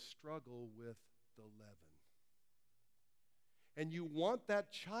 But you struggle with the leaven. And you want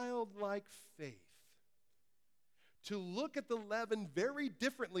that childlike faith to look at the leaven very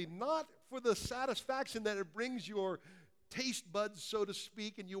differently, not for the satisfaction that it brings your taste buds, so to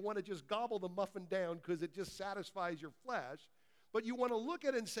speak, and you want to just gobble the muffin down because it just satisfies your flesh, but you want to look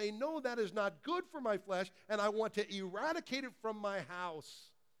at it and say, no, that is not good for my flesh, and I want to eradicate it from my house.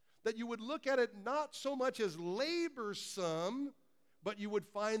 That you would look at it not so much as laborsome, but you would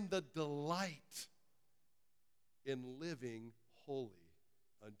find the delight in living holy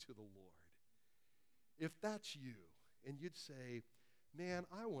unto the Lord. If that's you, and you'd say, man,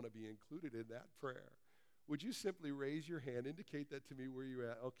 I want to be included in that prayer, would you simply raise your hand, indicate that to me where you're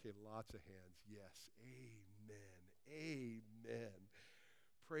at? Okay, lots of hands. Yes, amen, amen.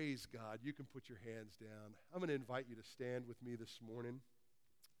 Praise God. You can put your hands down. I'm going to invite you to stand with me this morning,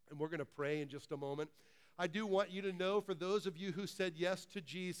 and we're going to pray in just a moment. I do want you to know, for those of you who said yes to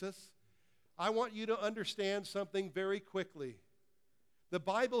Jesus, I want you to understand something very quickly. The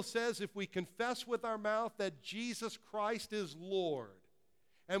Bible says if we confess with our mouth that Jesus Christ is Lord,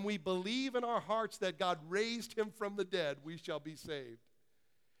 and we believe in our hearts that God raised him from the dead, we shall be saved.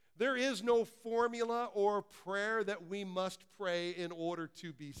 There is no formula or prayer that we must pray in order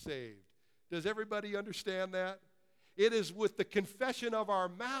to be saved. Does everybody understand that? It is with the confession of our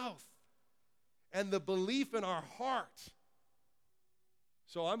mouth and the belief in our heart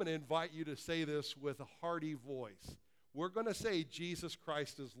So I'm going to invite you to say this with a hearty voice. We're going to say Jesus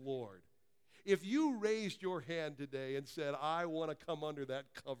Christ is Lord. If you raised your hand today and said, I want to come under that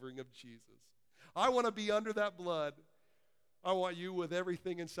covering of Jesus, I want to be under that blood, I want you with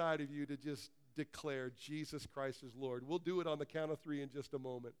everything inside of you to just declare Jesus Christ is Lord. We'll do it on the count of 3 in just a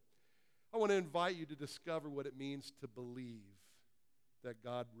moment. I want to invite you to discover what it means to believe that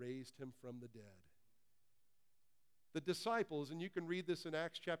God raised him from the dead. The disciples, and you can read this in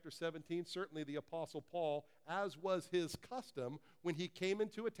Acts chapter 17, certainly the Apostle Paul, as was his custom, when he came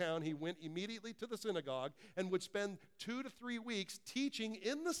into a town, he went immediately to the synagogue and would spend 2 to 3 weeks teaching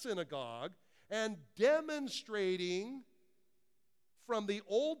in the synagogue and demonstrating from the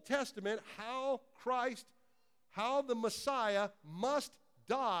Old Testament how the Messiah must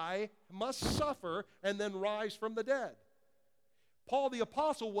die, must suffer, and then rise from the dead. Paul the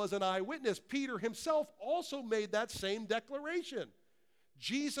Apostle was an eyewitness. Peter himself also made that same declaration.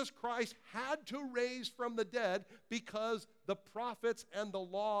 Jesus Christ had to raise from the dead because the prophets and the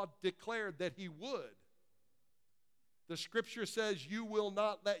law declared that he would. The scripture says, you will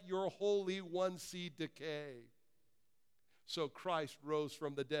not let your Holy One see decay. So Christ rose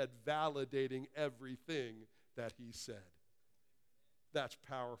from the dead, validating everything that he said. That's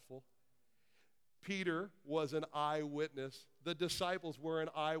powerful. Peter was an eyewitness. The disciples were an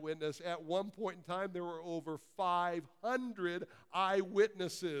eyewitness. At one point in time, there were over 500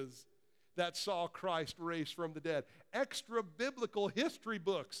 eyewitnesses that saw Christ raised from the dead. Extra biblical history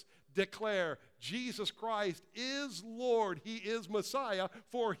books declare Jesus Christ is Lord. He is Messiah,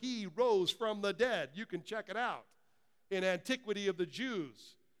 for he rose from the dead. You can check it out in Antiquity of the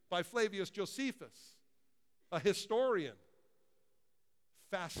Jews by Flavius Josephus, a historian.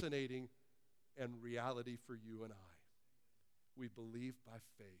 Fascinating and reality for you and I. We believe by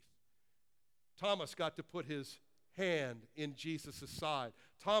faith. Thomas got to put his hand in Jesus' side.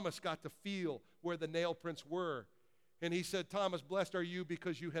 Thomas got to feel where the nail prints were. And he said, Thomas, blessed are you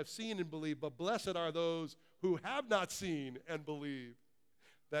because you have seen and believed, but blessed are those who have not seen and believed.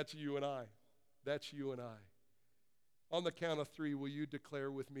 That's you and I. That's you and I. On the count of 3, will you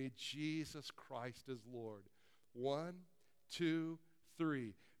declare with me, Jesus Christ is Lord? 1, 2,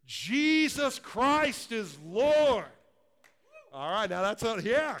 3. Jesus Christ is Lord. All right, now that's all.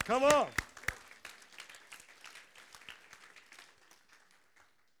 Yeah, come on.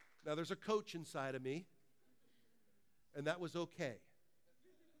 Now there's a coach inside of me, and that was okay.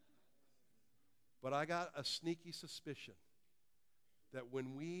 But I got a sneaky suspicion that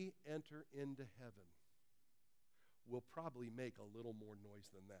when we enter into heaven, we'll probably make a little more noise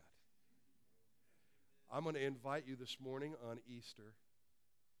than that. I'm going to invite you this morning on Easter,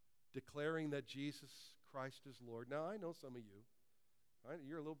 declaring that Jesus Christ is Lord. Now, I know some of you, right?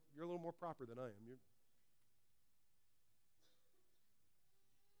 You're a little more proper than I am.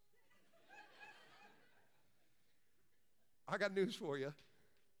 I got news for you.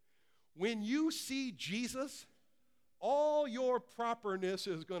 When you see Jesus, all your properness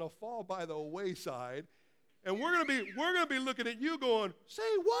is going to fall by the wayside, and we're going to be looking at you going, say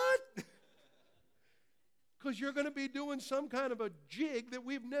what? Because you're going to be doing some kind of a jig that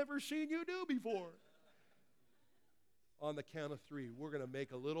we've never seen you do before. On the count of 3, we're going to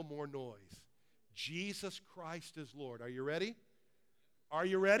make a little more noise. Jesus Christ is Lord. Are you ready? Are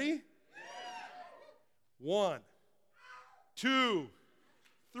you ready? Yeah. 1, 2,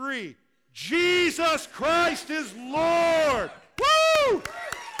 3. Jesus Christ is Lord. Woo!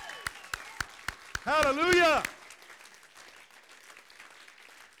 Hallelujah.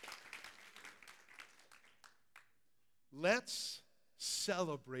 Let's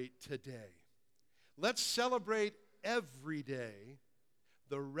celebrate today. Let's celebrate every day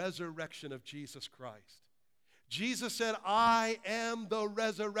the resurrection of Jesus Christ. Jesus said, I am the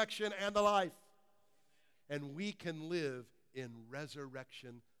resurrection and the life. And we can live in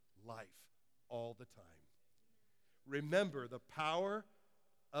resurrection life all the time. Remember, the power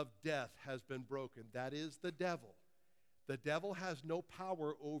of death has been broken. That is the devil. The devil has no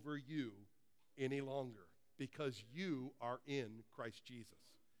power over you any longer because you are in Christ Jesus.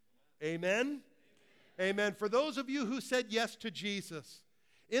 Amen? Amen. For those of you who said yes to Jesus,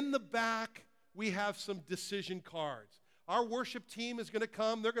 in the back we have some decision cards. Our worship team is going to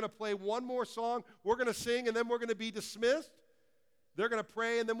come. They're going to play one more song. We're going to sing, and then we're going to be dismissed. They're going to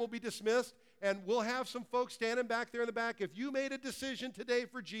pray, and then we'll be dismissed. And we'll have some folks standing back there in the back. If you made a decision today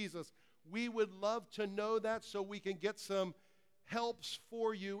for Jesus, we would love to know that so we can get some helps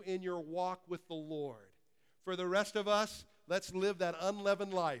for you in your walk with the Lord. For the rest of us, let's live that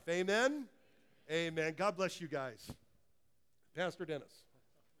unleavened life. Amen? Amen. God bless you guys. Pastor Dennis.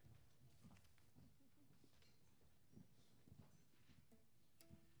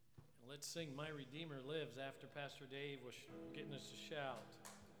 Let's sing My Redeemer Lives after Pastor Dave was getting us to shout.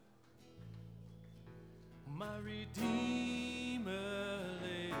 My Redeemer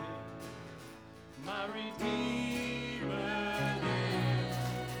lives. My Redeemer lives.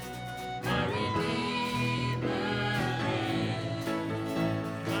 My Redeemer lives.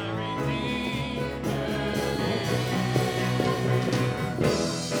 My Redeemer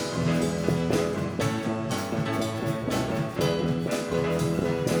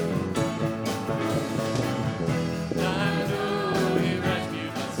I know He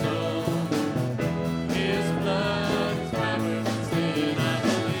rescued my soul. His blood is my perfect sin.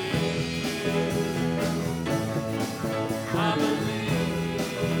 I believe.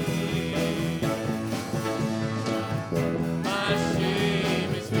 My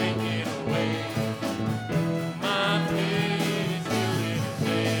shame is taken away. My pain is healed in His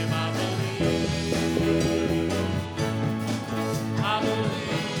name. I believe.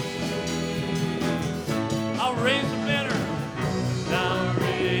 I'll raise the banner. Now I'll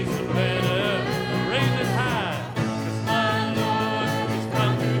raise the banner. I'll raise it high. 'Cause my Lord has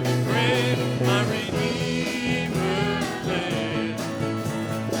conquered the grave. My Redeemer lives.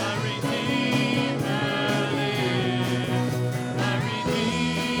 My Redeemer lives. My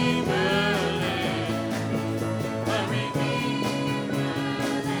Redeemer lives. My Redeemer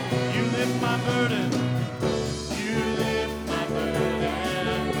lives. You lift my burden. You lift my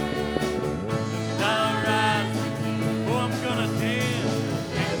burden. Now I rise with you. Oh, I'm gonna dance,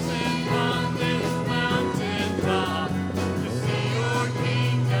 dancing on this mountain top to see your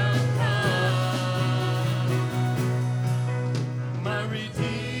kingdom come. My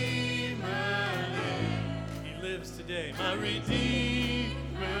Redeemer lives. He lives today. My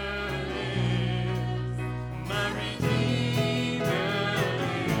Redeemer lives. My Redeemer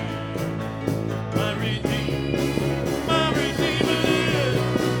lives. My Redeemer. My Redeemer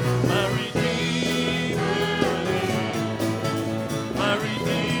lives. My Redeemer lives. My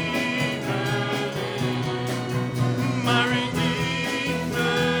Redeemer lives. My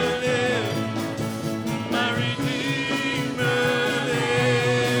Redeemer lives. My Redeemer lives.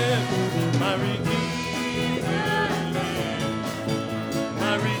 My Redeemer lives.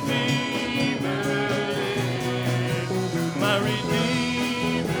 My Redeemer lives. My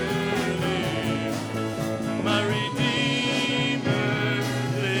Redeemer lives. My Redeemer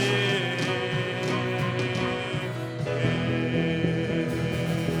lives.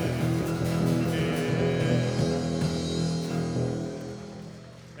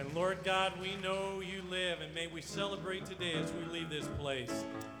 And Lord God, we know you live, and may we celebrate today as we leave this place.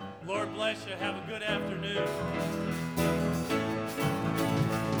 Lord bless you. Have a good afternoon.